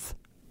mouth,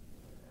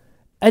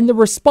 and the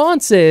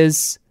response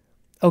is,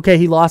 okay,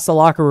 he lost the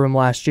locker room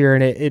last year,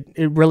 and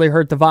it really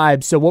hurt the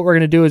vibe. So what we're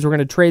going to do is we're going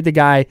to trade the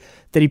guy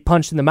that he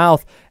punched in the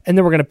mouth, and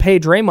then we're going to pay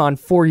Draymond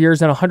 4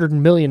 years and $100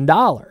 million.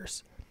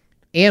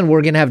 And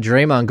we're going to have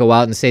Draymond go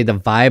out and say the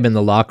vibe in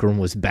the locker room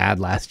was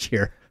bad last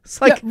year. It's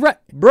like, right.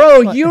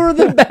 Bro, you're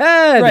the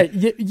bad. Right.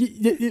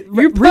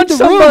 You punched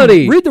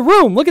somebody. Read the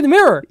room. Look in the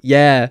mirror.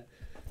 Yeah.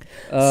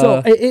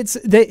 So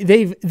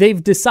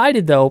they've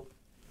decided, though,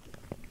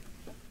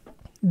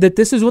 that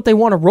this is what they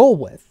want to roll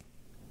with.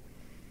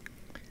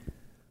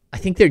 I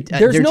think they're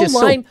just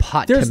so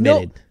pot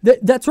committed.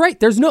 That's right.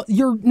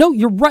 You're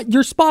right.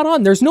 You're spot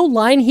on. There's no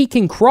line he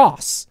can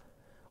cross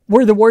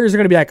where the Warriors are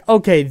going to be like,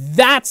 okay,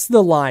 that's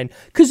the line.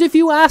 Because if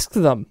you asked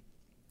them,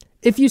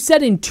 if you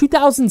said in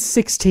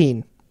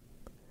 2016,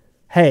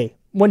 hey,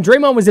 when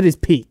Draymond was at his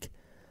peak,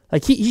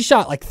 like he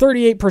shot like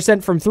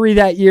 38% from three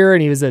that year,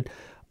 and he was an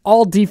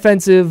all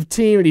defensive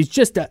team, and he's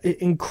just an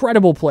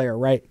incredible player,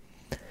 right?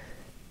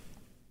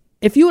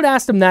 If you had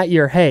asked him that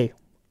year, hey,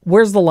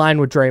 where's the line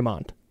with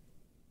Draymond?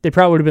 They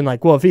probably would have been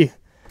like, well, if he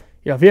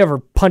ever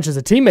punches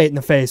a teammate in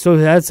the face, so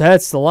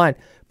that's the line.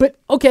 But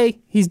okay,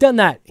 he's done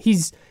that.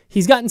 He's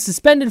gotten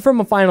suspended from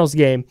a finals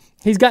game.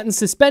 He's gotten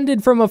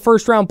suspended from a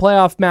first round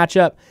playoff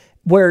matchup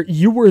where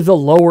you were the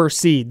lower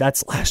seed.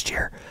 That's last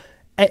year,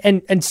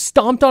 and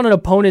stomped on an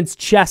opponent's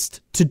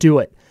chest to do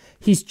it.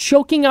 He's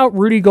choking out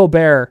Rudy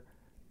Gobert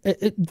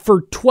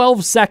for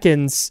 12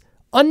 seconds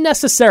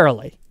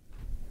unnecessarily.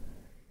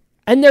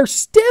 And they're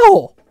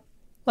still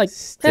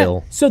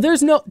So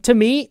there's to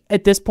me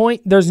at this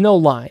point, there's no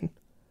line.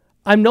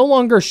 I'm no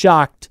longer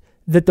shocked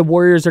that the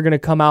Warriors are going to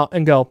come out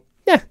and go,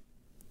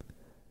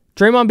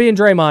 Draymond being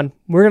Draymond.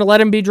 We're going to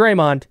let him be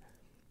Draymond.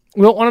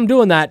 We don't want him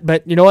doing that,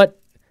 but you know what?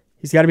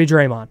 He's got to be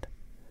Draymond.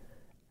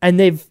 And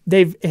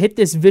they've hit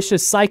this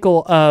vicious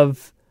cycle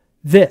of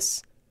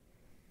this.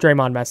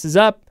 Draymond messes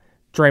up.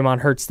 Draymond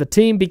hurts the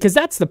team, because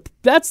that's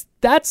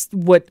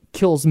what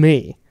kills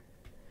me.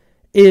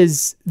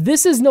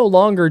 This is no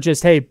longer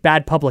just, hey,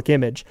 bad public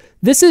image.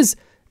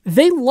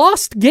 They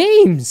lost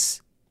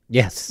games.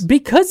 Yes.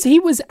 Because he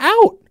was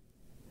out.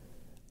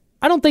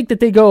 I don't think that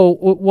they go,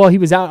 well, he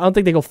was out. I don't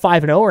think they go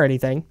 5-0 or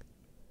anything.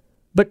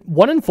 But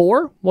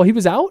 1-4 while he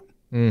was out?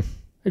 Like,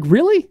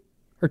 really?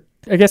 Or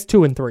I guess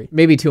 2-3.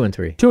 Maybe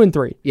 2-3.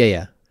 2-3.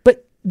 Yeah.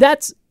 But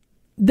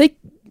 3-2,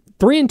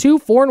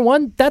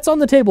 4-1, that's on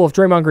the table if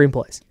Draymond Green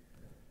plays.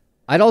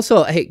 I'd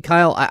also, hey,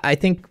 Kyle, I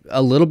think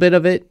a little bit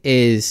of it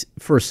is,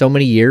 for so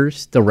many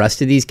years, the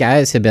rest of these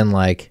guys have been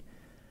like,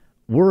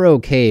 we're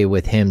okay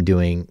with him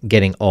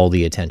getting all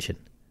the attention,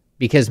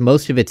 because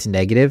most of it's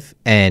negative,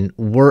 and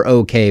we're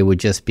okay with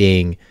just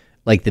being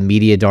like the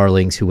media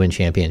darlings who win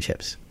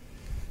championships.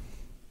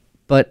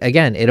 But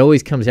again, it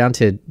always comes down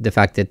to the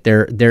fact that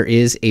there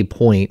is a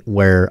point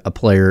where a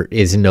player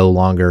is no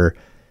longer,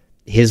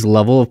 his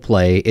level of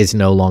play is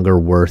no longer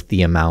worth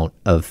the amount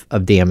of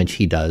damage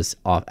he does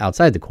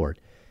outside the court.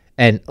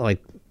 And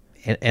like,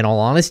 in all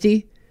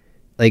honesty,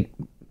 like,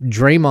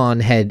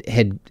 Draymond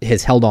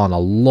has held on a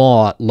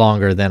lot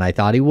longer than I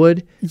thought he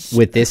would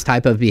with this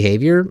type of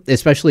behavior,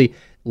 especially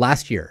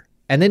last year.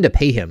 And then to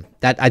pay him,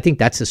 I think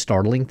that's a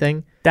startling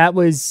thing. That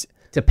was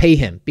to pay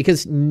him,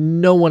 because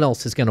no one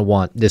else is going to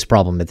want this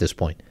problem at this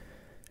point.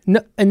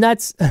 No, and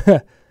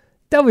that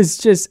was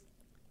just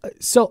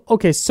so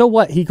okay. So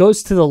what? He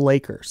goes to the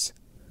Lakers.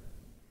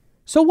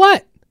 So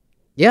what?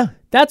 Yeah,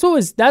 that's what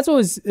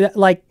was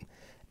like.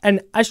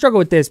 And I struggle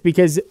with this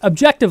because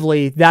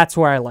objectively, that's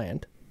where I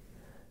land.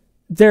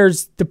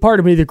 There's the part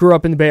of me that grew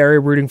up in the Bay Area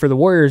rooting for the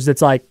Warriors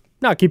that's like,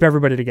 no, keep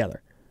everybody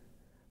together.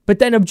 But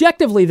then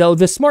objectively, though,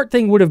 the smart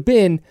thing would have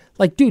been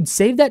like, dude,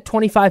 save that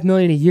 $25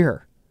 million a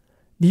year.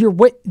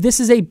 This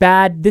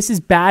is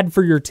bad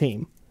for your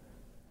team.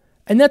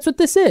 And that's what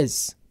this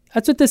is.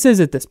 That's what this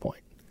is at this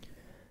point.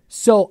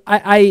 So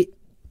I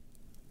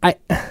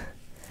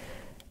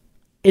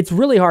it's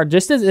really hard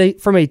just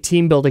from a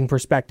team building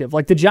perspective.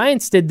 Like the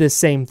Giants did this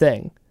same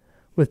thing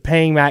with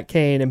paying Matt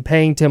Cain and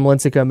paying Tim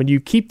Lincecum, and you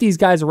keep these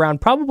guys around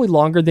probably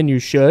longer than you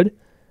should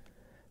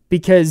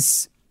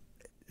because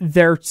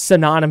they're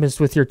synonymous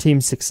with your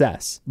team's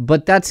success.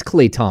 But that's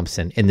Klay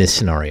Thompson in this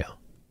scenario.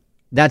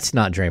 That's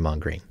not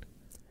Draymond Green.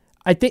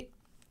 I think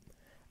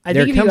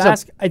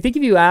if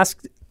you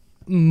ask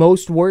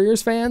most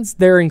Warriors fans,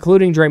 they're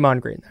including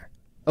Draymond Green there.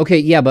 Okay,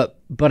 yeah,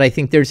 but I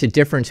think there's a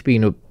difference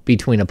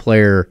between a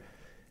player,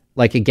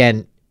 like,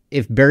 again,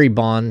 if Barry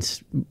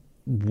Bonds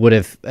would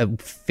have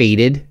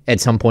faded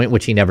at some point,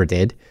 which he never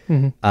did,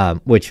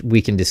 which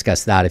we can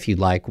discuss that if you'd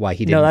like, why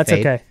he didn't fade. No, that's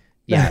okay.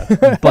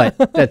 Yeah, but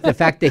the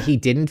fact that he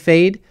didn't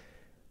fade,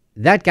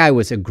 that guy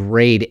was a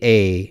grade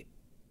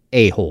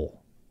A-hole.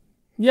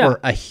 Yeah. For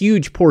a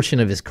huge portion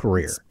of his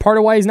career. It's part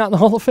of why he's not in the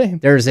Hall of Fame.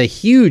 There's a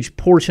huge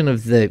portion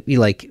of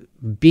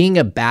being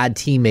a bad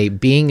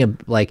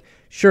teammate,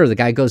 sure, the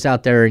guy goes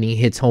out there and he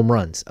hits home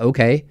runs.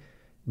 Okay.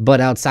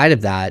 But outside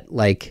of that,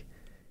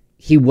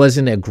 he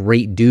wasn't a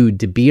great dude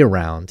to be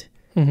around,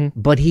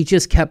 but he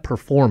just kept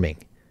performing.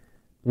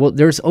 Well,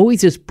 there's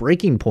always this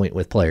breaking point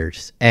with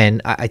players. And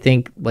I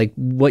think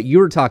what you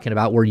were talking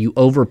about, where you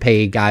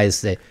overpay guys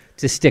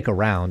to stick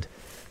around,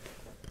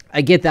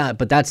 I get that,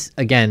 but that's,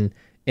 again,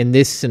 in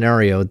this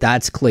scenario,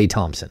 that's Klay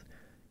Thompson.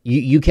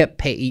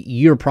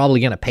 You're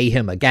probably going to pay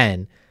him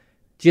again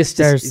just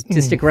to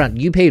stick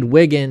around. You paid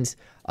Wiggins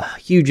a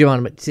huge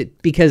amount of money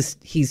because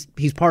he's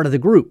part of the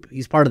group.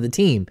 He's part of the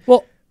team.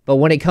 Well, but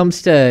when it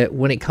comes to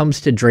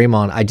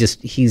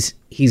Draymond,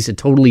 he's a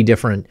totally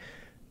different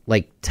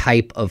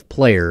type of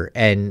player,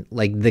 and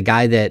the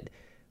guy that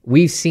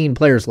we've seen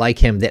players like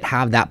him that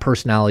have that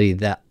personality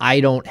that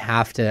I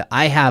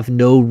have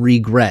no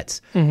regrets.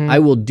 I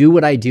will do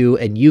what I do,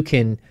 and you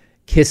can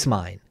kiss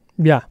mine.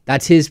 Yeah.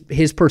 That's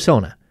his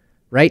persona,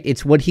 right?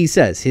 It's what he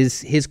says.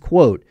 His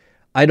quote,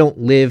 I don't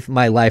live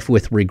my life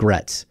with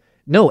regrets.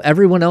 No,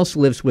 everyone else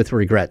lives with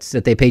regrets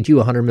that they paid you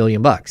 $100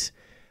 million. But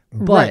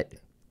right.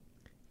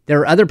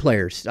 There are other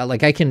players.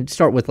 I can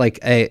start with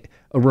a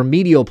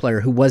remedial player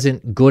who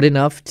wasn't good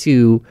enough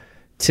to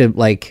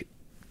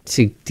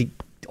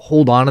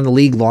hold on in the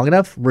league long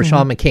enough.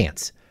 Rashawn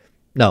McCants.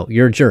 No,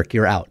 you're a jerk.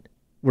 You're out.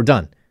 We're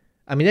done.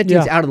 I mean, that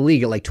dude's out of the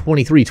league at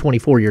 23,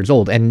 24 years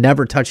old and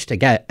never touched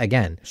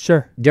again.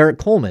 Sure. Derek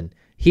Coleman,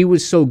 he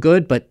was so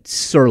good, but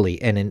surly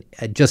and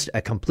just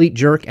a complete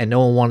jerk, and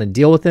no one wanted to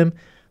deal with him.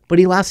 But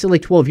he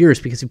lasted 12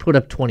 years because he put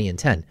up 20 and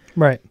 10.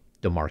 Right.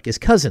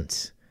 DeMarcus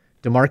Cousins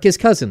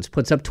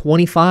puts up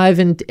 25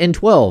 and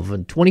 12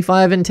 and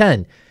 25 and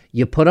 10.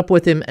 You put up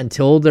with him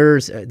until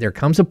there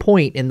comes a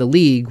point in the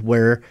league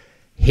where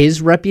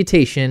his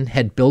reputation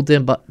had built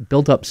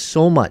up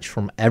so much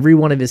from every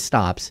one of his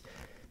stops.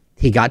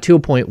 He got to a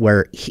point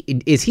where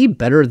is he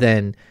better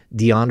than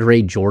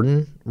DeAndre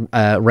Jordan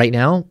right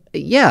now?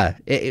 Yeah.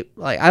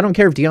 I don't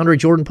care if DeAndre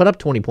Jordan put up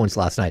 20 points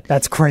last night.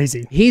 That's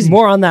crazy.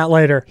 More on that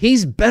later.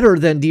 He's better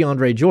than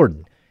DeAndre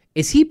Jordan.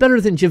 Is he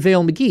better than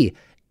JaVale McGee?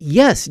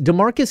 Yes.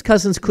 DeMarcus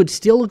Cousins could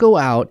still go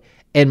out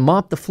and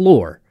mop the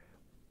floor.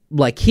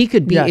 Like, he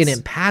could be an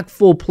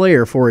impactful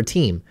player for a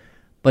team.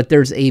 But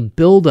there's a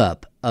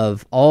buildup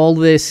of all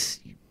this,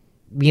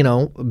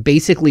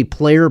 basically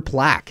player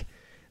plaque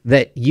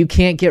that you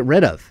can't get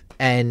rid of.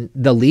 And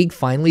the league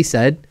finally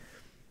said,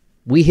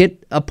 we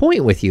hit a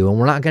point with you and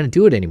we're not going to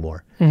do it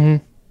anymore.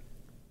 Mm-hmm.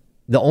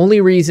 The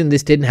only reason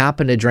this didn't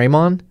happen to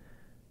Draymond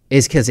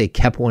is because they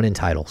kept winning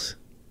titles.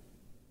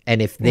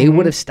 And if they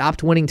would have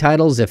stopped winning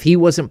titles, if he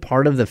wasn't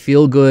part of the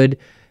feel-good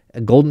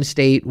Golden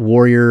State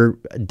Warrior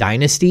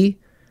dynasty,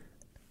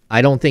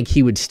 I don't think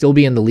he would still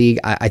be in the league.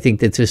 I think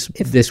that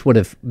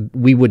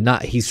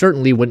he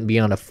certainly wouldn't be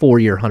on a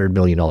 4-year, $100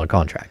 million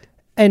contract.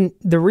 And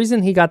the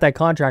reason he got that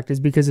contract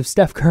is because of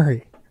Steph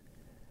Curry.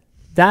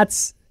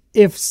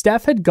 If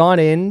Steph had gone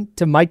in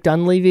to Mike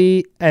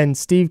Dunleavy and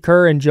Steve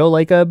Kerr and Joe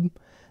Lacob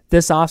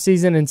this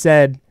offseason and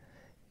said,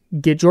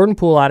 get Jordan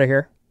Poole out of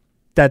here.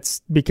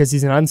 That's because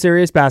he's an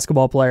unserious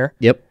basketball player.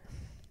 Yep.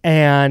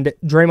 And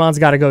Draymond's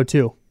got to go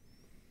too.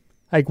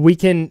 Like, we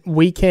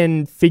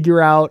can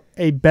figure out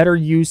a better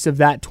use of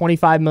that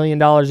 $25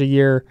 million a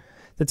year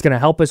that's going to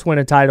help us win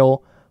a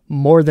title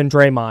more than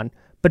Draymond.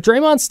 But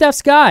Draymond's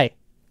Steph's guy.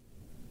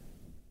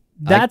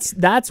 That's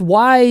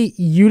why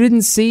you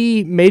didn't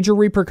see major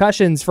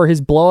repercussions for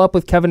his blow up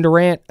with Kevin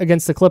Durant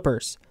against the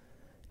Clippers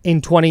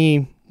in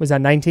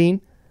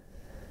 19?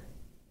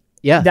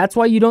 Yeah. That's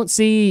why you don't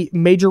see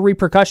major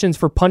repercussions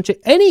for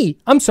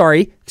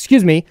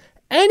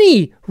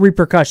any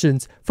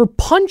repercussions for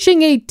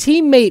punching a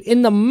teammate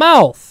in the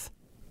mouth.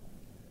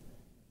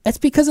 That's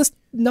because it's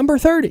number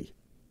 30.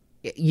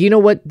 You know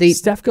what?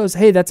 Steph goes,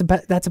 hey, that's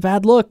a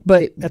bad look,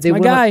 but that's my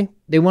guy.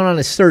 They went on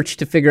a search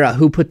to figure out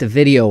who put the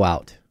video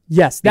out.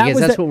 Yes,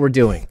 that's what we're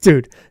doing,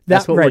 dude.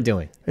 That's what we're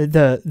doing.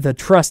 The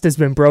trust has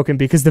been broken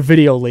because the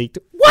video leaked.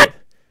 What?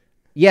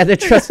 Yeah, the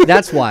trust.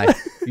 That's why.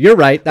 You're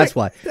right. That's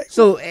why.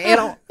 So, and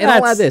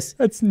I'll add this.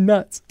 That's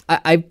nuts.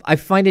 I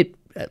find it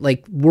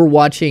like we're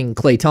watching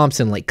Klay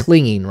Thompson like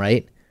clinging,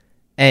 right?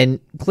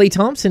 And Klay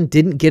Thompson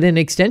didn't get an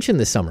extension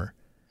this summer,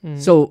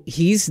 so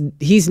he's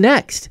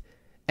next.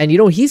 And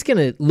he's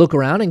gonna look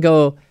around and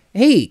go,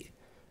 "Hey,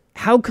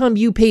 how come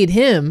you paid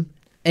him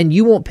and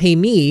you won't pay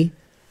me?"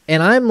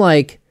 And I'm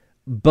like,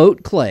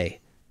 boat Klay.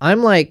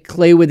 I'm like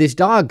Klay with his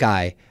dog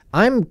guy.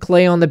 I'm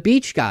Klay on the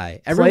beach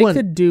guy.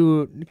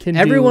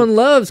 Everyone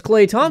loves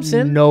Klay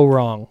Thompson. No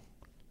wrong.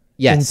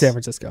 Yes. In San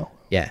Francisco.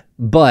 Yeah.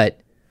 But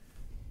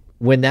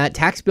when that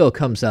tax bill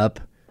comes up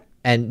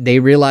and they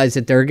realize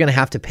that they're going to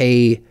have to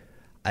pay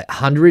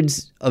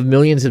hundreds of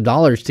millions of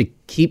dollars to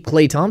keep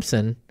Klay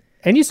Thompson.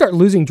 And you start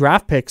losing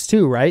draft picks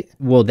too, right?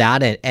 Well,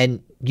 that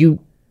and you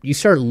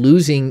start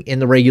losing in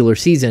the regular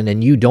season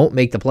and you don't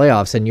make the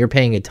playoffs and you're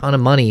paying a ton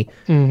of money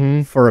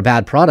for a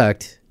bad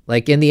product.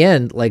 Like, in the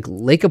end, like,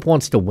 Lacob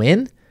wants to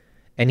win,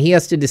 and he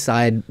has to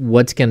decide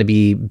what's going to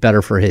be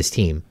better for his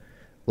team,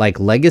 like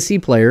legacy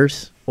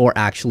players or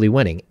actually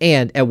winning.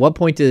 And at what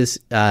point does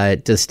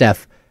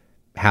Steph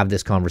have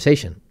this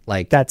conversation?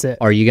 Like, that's it.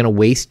 Are you going to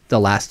waste the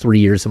last 3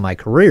 years of my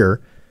career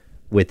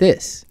with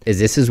this? Is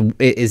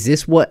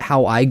this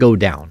how I go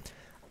down?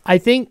 I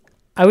think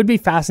I would be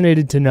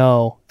fascinated to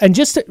know. And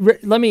just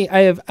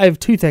I have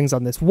two things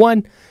on this.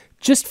 One,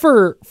 just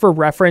for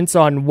reference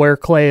on where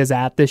Klay is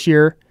at this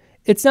year.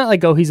 It's not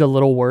like, he's a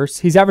little worse.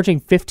 He's averaging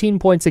 15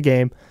 points a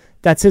game.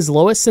 That's his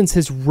lowest since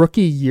his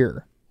rookie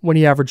year when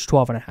he averaged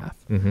 12.5.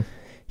 Mm-hmm.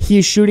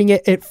 He's shooting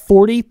it at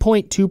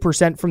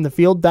 40.2% from the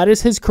field. That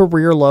is his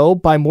career low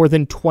by more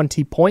than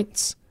 20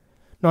 points.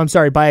 No, I'm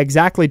sorry, by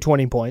exactly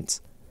 20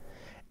 points.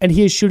 And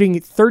he is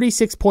shooting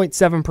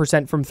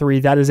 36.7% from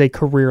three. That is a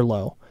career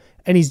low.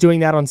 And he's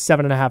doing that on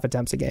 7.5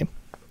 attempts a game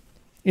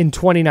in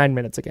 29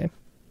 minutes a game.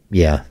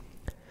 Yeah.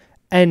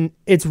 And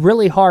it's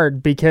really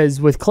hard because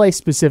with Klay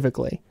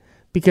specifically,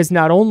 because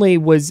not only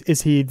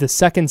is he the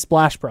second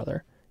Splash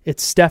Brother,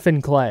 it's Steph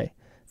and Klay,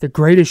 the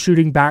greatest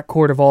shooting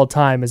backcourt of all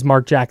time, as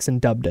Mark Jackson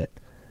dubbed it.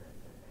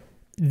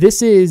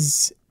 This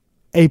is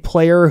a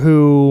player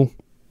who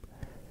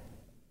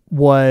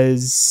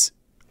was,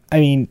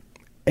 a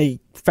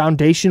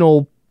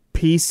foundational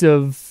piece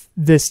of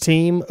this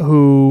team,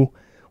 who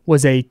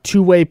was a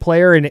two-way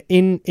player and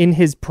in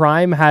his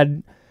prime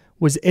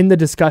was in the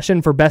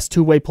discussion for best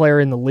two-way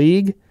player in the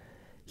league.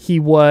 He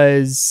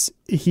overcame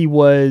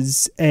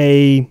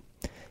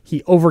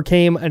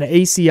an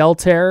ACL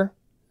tear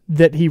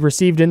that he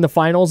received in the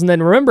finals. And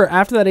then remember,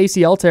 after that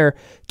ACL tear,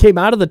 came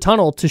out of the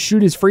tunnel to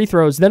shoot his free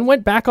throws, then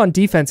went back on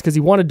defense because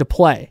he wanted to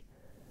play.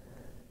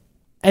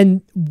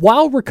 And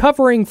while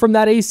recovering from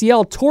that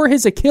ACL, tore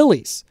his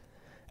Achilles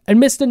and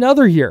missed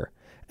another year.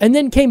 And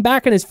then came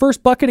back, and his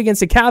first bucket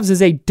against the Cavs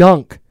is a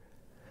dunk.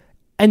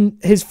 And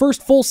his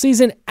first full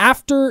season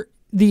after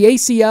the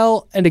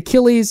ACL and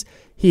Achilles,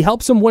 he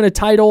helps him win a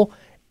title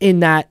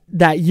in that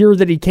year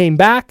that he came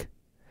back.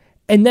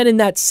 And then in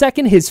that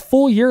second, his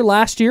full year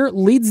last year,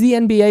 leads the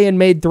NBA in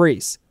made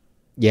threes.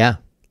 Yeah.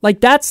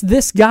 Like, that's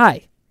this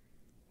guy.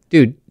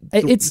 Dude,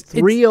 it's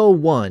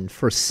 301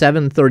 for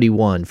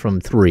 731 from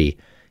three.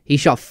 He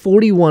shot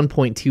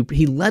 41.2.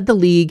 He led the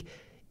league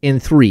in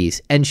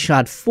threes and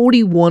shot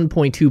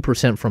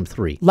 41.2% from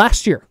three.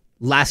 Last year.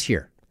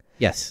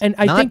 Yes. And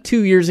I not think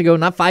 2 years ago,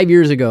 not 5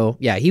 years ago.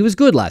 Yeah, he was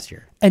good last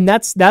year. And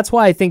that's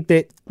why I think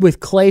that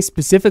with Clay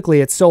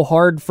specifically, it's so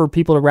hard for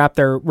people to wrap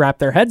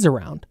their heads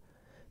around.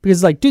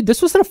 Because, like, dude,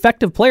 this was an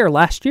effective player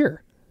last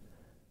year.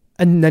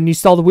 And then you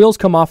saw the wheels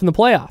come off in the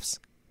playoffs.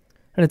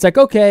 And it's like,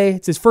 okay,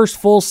 it's his first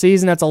full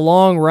season. That's a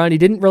long run. He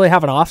didn't really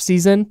have an off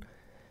season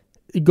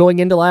going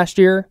into last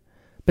year.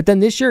 But then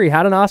this year he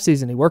had an off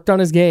season. He worked on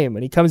his game.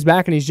 And he comes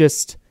back and he's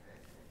just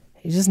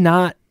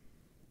not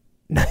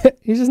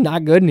he's just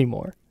not good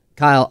anymore.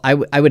 Kyle, I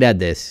would add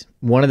this.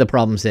 One of the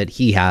problems that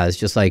he has,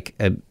 just like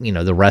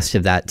the rest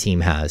of that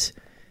team has,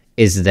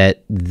 is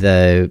that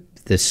the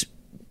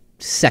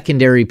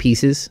secondary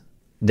pieces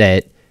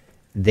that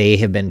they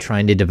have been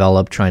trying to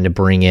develop, trying to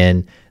bring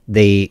in,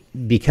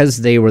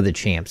 because they were the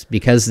champs,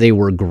 because they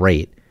were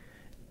great,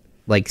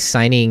 like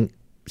signing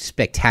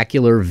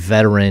spectacular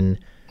veteran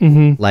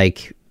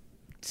like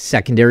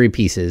secondary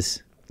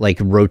pieces, like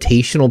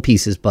rotational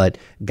pieces, but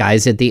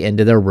guys at the end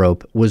of their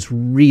rope was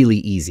really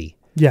easy.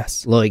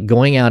 Yes. Like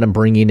going out and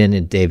bringing in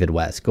a David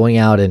West, going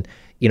out and,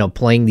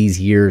 playing these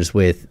years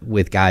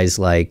with guys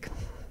like,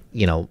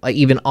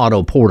 even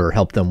Otto Porter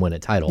helped them win a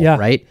title,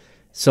 right?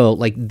 So,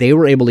 like, they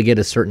were able to get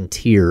a certain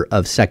tier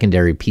of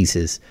secondary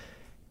pieces.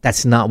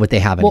 That's not what they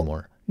have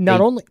anymore.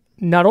 Not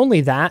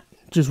only that,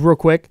 just real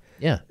quick,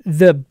 yeah,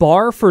 the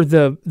bar for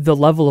the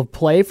level of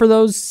play for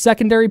those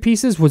secondary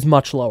pieces was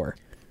much lower.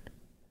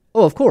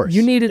 Oh, of course.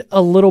 You needed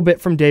a little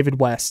bit from David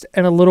West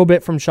and a little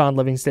bit from Sean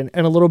Livingston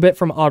and a little bit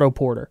from Otto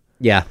Porter.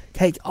 Yeah.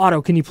 Hey,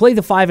 Otto, can you play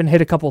the 5 and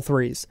hit a couple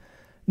threes?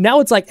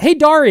 Now it's like, hey,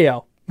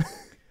 Dario.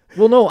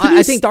 Well, no,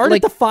 I think start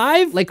at the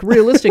 5. Like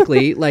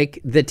realistically, like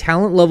the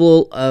talent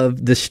level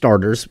of the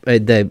starters,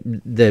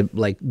 the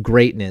like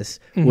greatness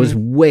was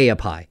way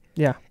up high.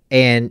 Yeah.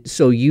 And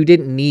so you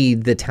didn't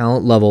need the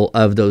talent level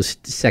of those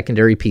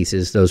secondary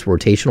pieces, those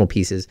rotational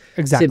pieces,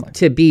 exactly,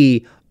 to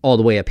be all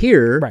the way up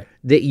here. Right.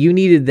 That you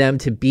needed them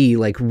to be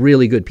like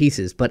really good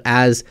pieces. But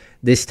as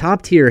this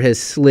top tier has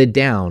slid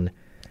down,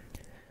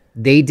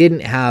 they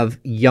didn't have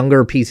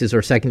younger pieces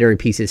or secondary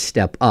pieces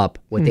step up.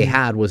 What they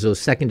had was those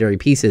secondary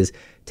pieces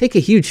take a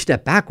huge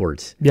step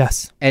backwards.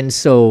 Yes. And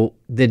so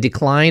the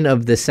decline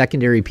of the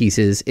secondary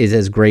pieces is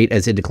as great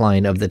as the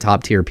decline of the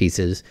top tier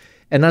pieces.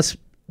 And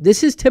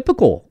this is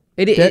typical.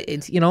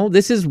 It's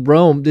this is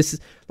Rome. This is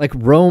like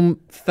Rome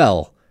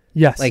fell.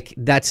 Yes. Like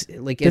that's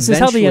like this is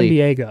how the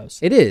NBA goes.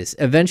 It is.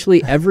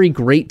 Eventually every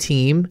great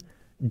team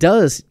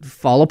does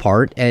fall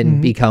apart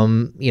and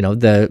become,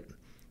 the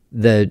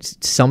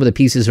some of the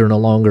pieces are no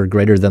longer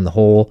greater than the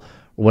whole,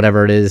 or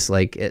whatever it is.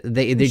 Like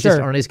they just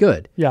aren't as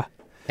good. Yeah.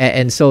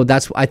 And so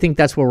I think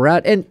that's where we're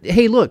at. And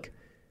hey, look,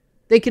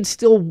 they could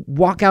still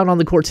walk out on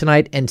the court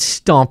tonight and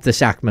stomp the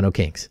Sacramento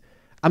Kings.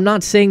 I'm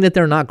not saying that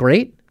they're not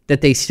great,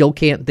 that they still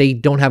can't, they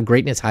don't have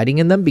greatness hiding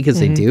in them, because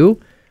they do.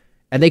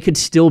 And they could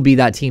still be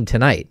that team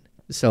tonight.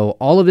 So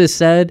all of this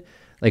said,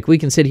 like, we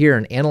can sit here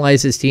and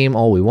analyze this team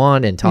all we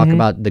want and talk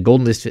about the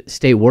Golden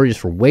State Warriors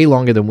for way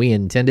longer than we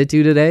intended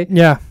to today.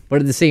 Yeah. But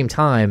at the same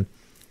time,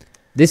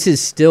 this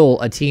is still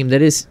a team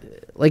that is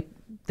like,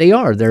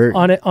 they're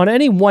on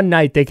any one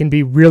night they can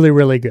be really,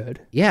 really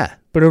good. Yeah.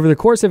 But over the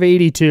course of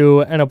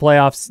 82 and a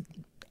playoffs,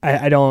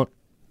 I don't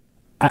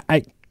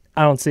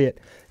see it.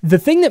 The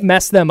thing that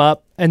messed them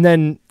up, and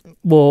then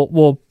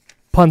we'll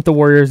punt the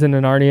Warriors into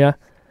Narnia,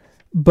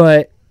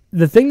 but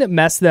the thing that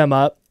messed them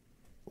up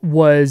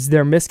was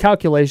their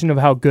miscalculation of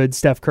how good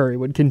Steph Curry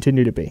would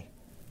continue to be.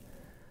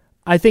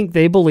 I think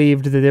they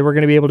believed that they were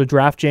going to be able to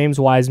draft James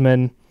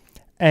Wiseman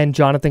and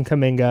Jonathan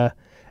Kuminga,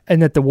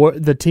 and that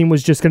the team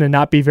was just going to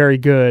not be very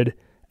good,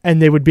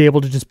 and they would be able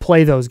to just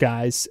play those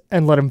guys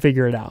and let them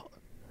figure it out.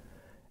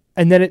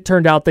 And then it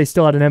turned out they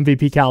still had an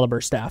MVP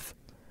caliber staff.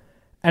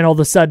 And all of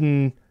a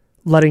sudden,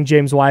 letting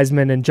James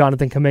Wiseman and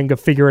Jonathan Kuminga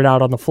figure it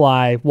out on the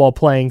fly while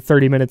playing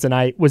 30 minutes a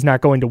night was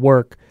not going to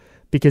work,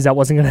 because that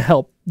wasn't going to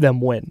help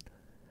them win.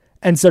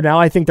 And so now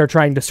I think they're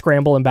trying to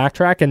scramble and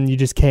backtrack, and you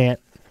just can't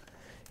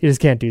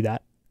do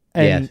that.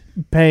 And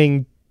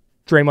paying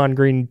Draymond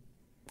Green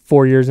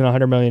 4 years and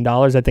 $100 million,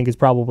 I think, is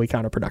probably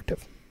counterproductive.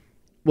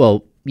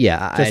 Well,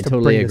 yeah, I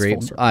totally agree.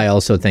 I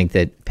also think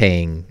that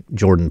paying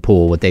Jordan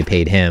Poole what they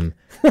paid him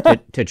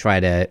to try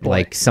to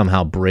like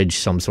somehow bridge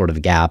some sort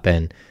of gap,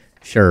 and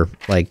sure,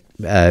 like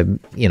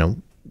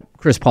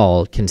Chris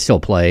Paul can still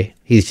play.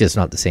 He's just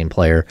not the same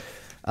player.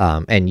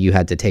 And you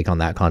had to take on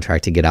that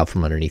contract to get out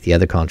from underneath the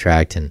other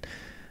contract. And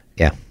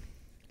yeah,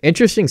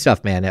 interesting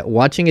stuff, man.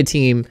 Watching a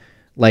team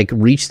like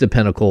reach the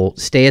pinnacle,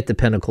 stay at the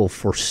pinnacle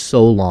for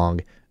so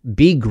long,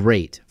 be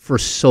great for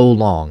so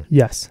long.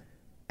 Yes.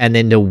 and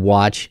then to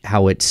watch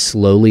how it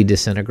slowly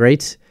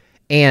disintegrates.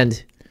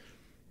 And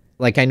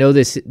like, I know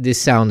this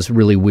sounds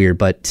really weird,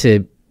 but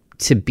to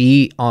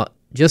be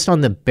just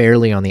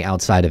barely on the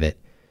outside of it.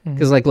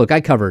 Because, like, look,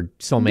 I covered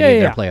so many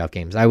of their playoff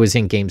games. I was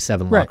in Game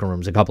 7 locker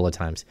rooms a couple of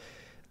times.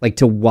 Like,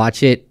 to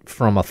watch it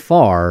from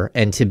afar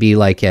and to be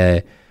like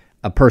a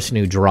person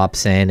who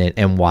drops in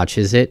and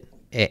watches it,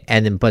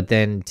 but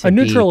then to a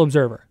neutral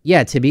observer.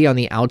 Yeah, to be on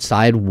the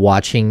outside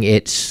watching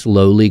it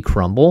slowly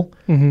crumble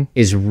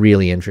is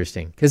really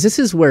interesting. Because this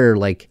is where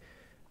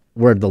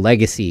the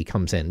legacy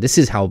comes in. This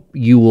is how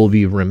you will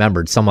be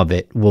remembered. Some of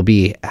it will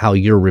be how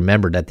you're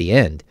remembered at the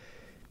end.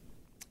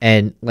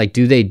 And, like,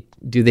 do they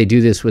do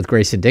this with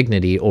grace and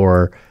dignity,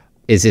 or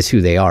is this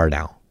who they are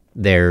now?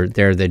 They're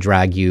the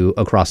drag you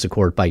across the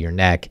court by your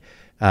neck.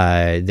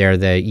 They're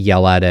the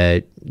yell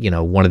at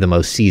one of the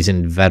most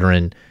seasoned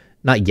veteran,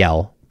 not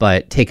yell,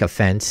 but take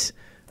offense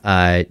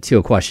to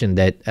a question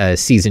that a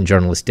seasoned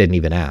journalist didn't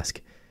even ask.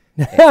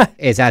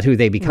 Is that who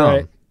they become?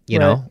 Right. You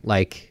know,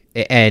 like,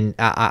 and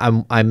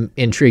I'm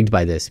intrigued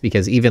by this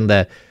because even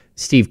the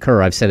Steve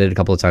Kerr, I've said it a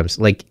couple of times,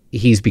 like,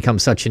 he's become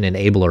such an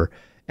enabler.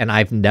 And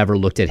I've never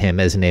looked at him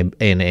as an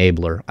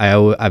enabler.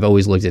 I've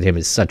always looked at him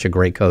as such a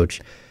great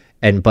coach.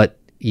 But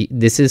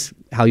this is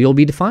how you'll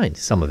be defined,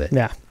 some of it.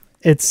 Yeah.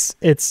 It's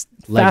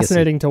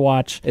fascinating to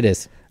watch. It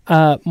is.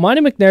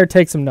 Monty McNair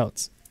takes some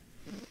notes.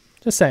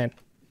 Just saying.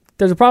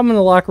 There's a problem in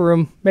the locker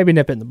room, maybe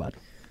nip it in the bud.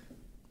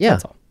 Yeah.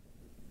 That's all.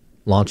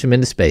 Launch him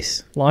into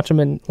space. Launch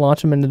him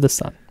into the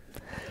sun.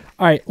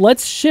 All right,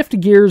 let's shift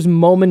gears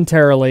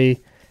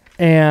momentarily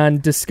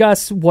and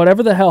discuss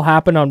whatever the hell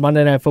happened on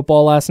Monday Night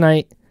Football last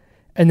night.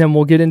 And then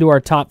we'll get into our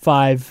top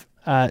 5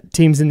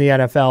 teams in the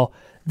NFL.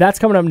 That's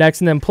coming up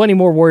next, and then plenty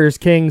more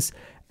Warriors-Kings.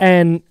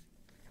 And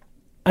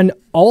an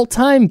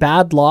all-time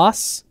bad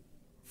loss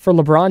for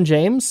LeBron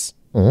James.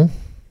 Mm-hmm.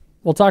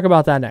 We'll talk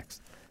about that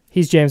next.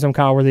 He's James. I'm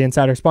Kyle. We're the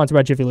Insider, sponsored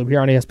by Jiffy Lube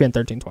here on ESPN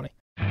 1320.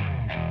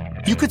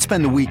 You could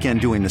spend the weekend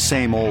doing the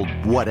same old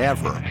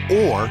whatever,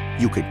 or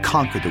you could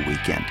conquer the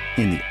weekend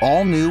in the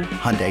all-new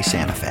Hyundai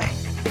Santa Fe.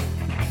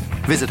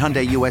 Visit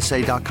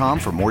HyundaiUSA.com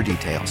for more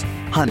details.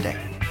 Hyundai.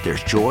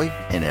 There's joy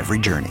in every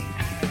journey.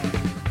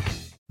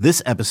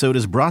 This episode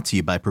is brought to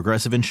you by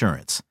Progressive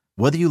Insurance.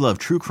 Whether you love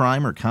true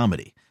crime or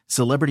comedy,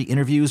 celebrity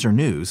interviews or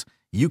news,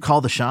 you call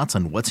the shots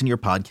on what's in your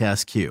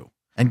podcast queue.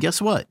 And guess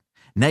what?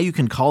 Now you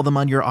can call them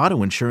on your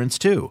auto insurance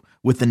too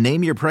with the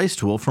Name Your Price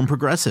tool from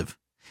Progressive.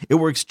 It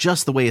works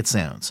just the way it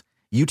sounds.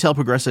 You tell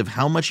Progressive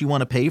how much you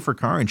want to pay for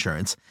car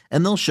insurance,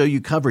 and they'll show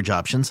you coverage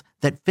options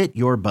that fit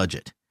your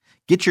budget.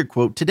 Get your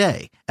quote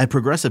today at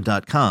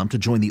Progressive.com to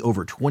join the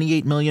over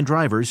 28 million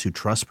drivers who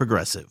trust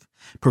Progressive.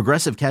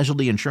 Progressive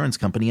Casualty Insurance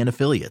Company and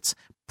Affiliates.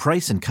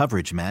 Price and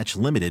coverage match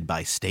limited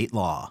by state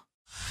law.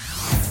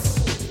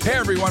 Hey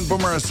everyone,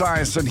 Boomer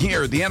Esiason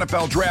here. The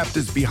NFL draft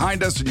is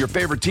behind us and your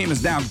favorite team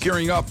is now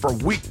gearing up for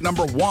week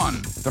number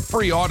 1. The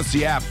free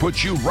Odyssey app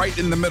puts you right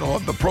in the middle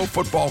of the pro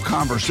football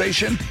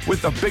conversation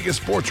with the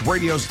biggest sports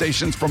radio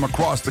stations from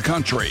across the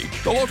country.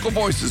 The local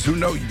voices who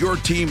know your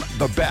team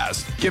the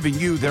best, giving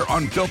you their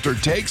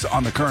unfiltered takes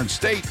on the current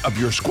state of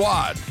your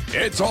squad.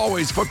 It's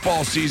always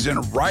football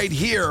season right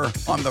here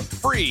on the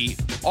free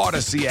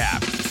Odyssey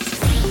app.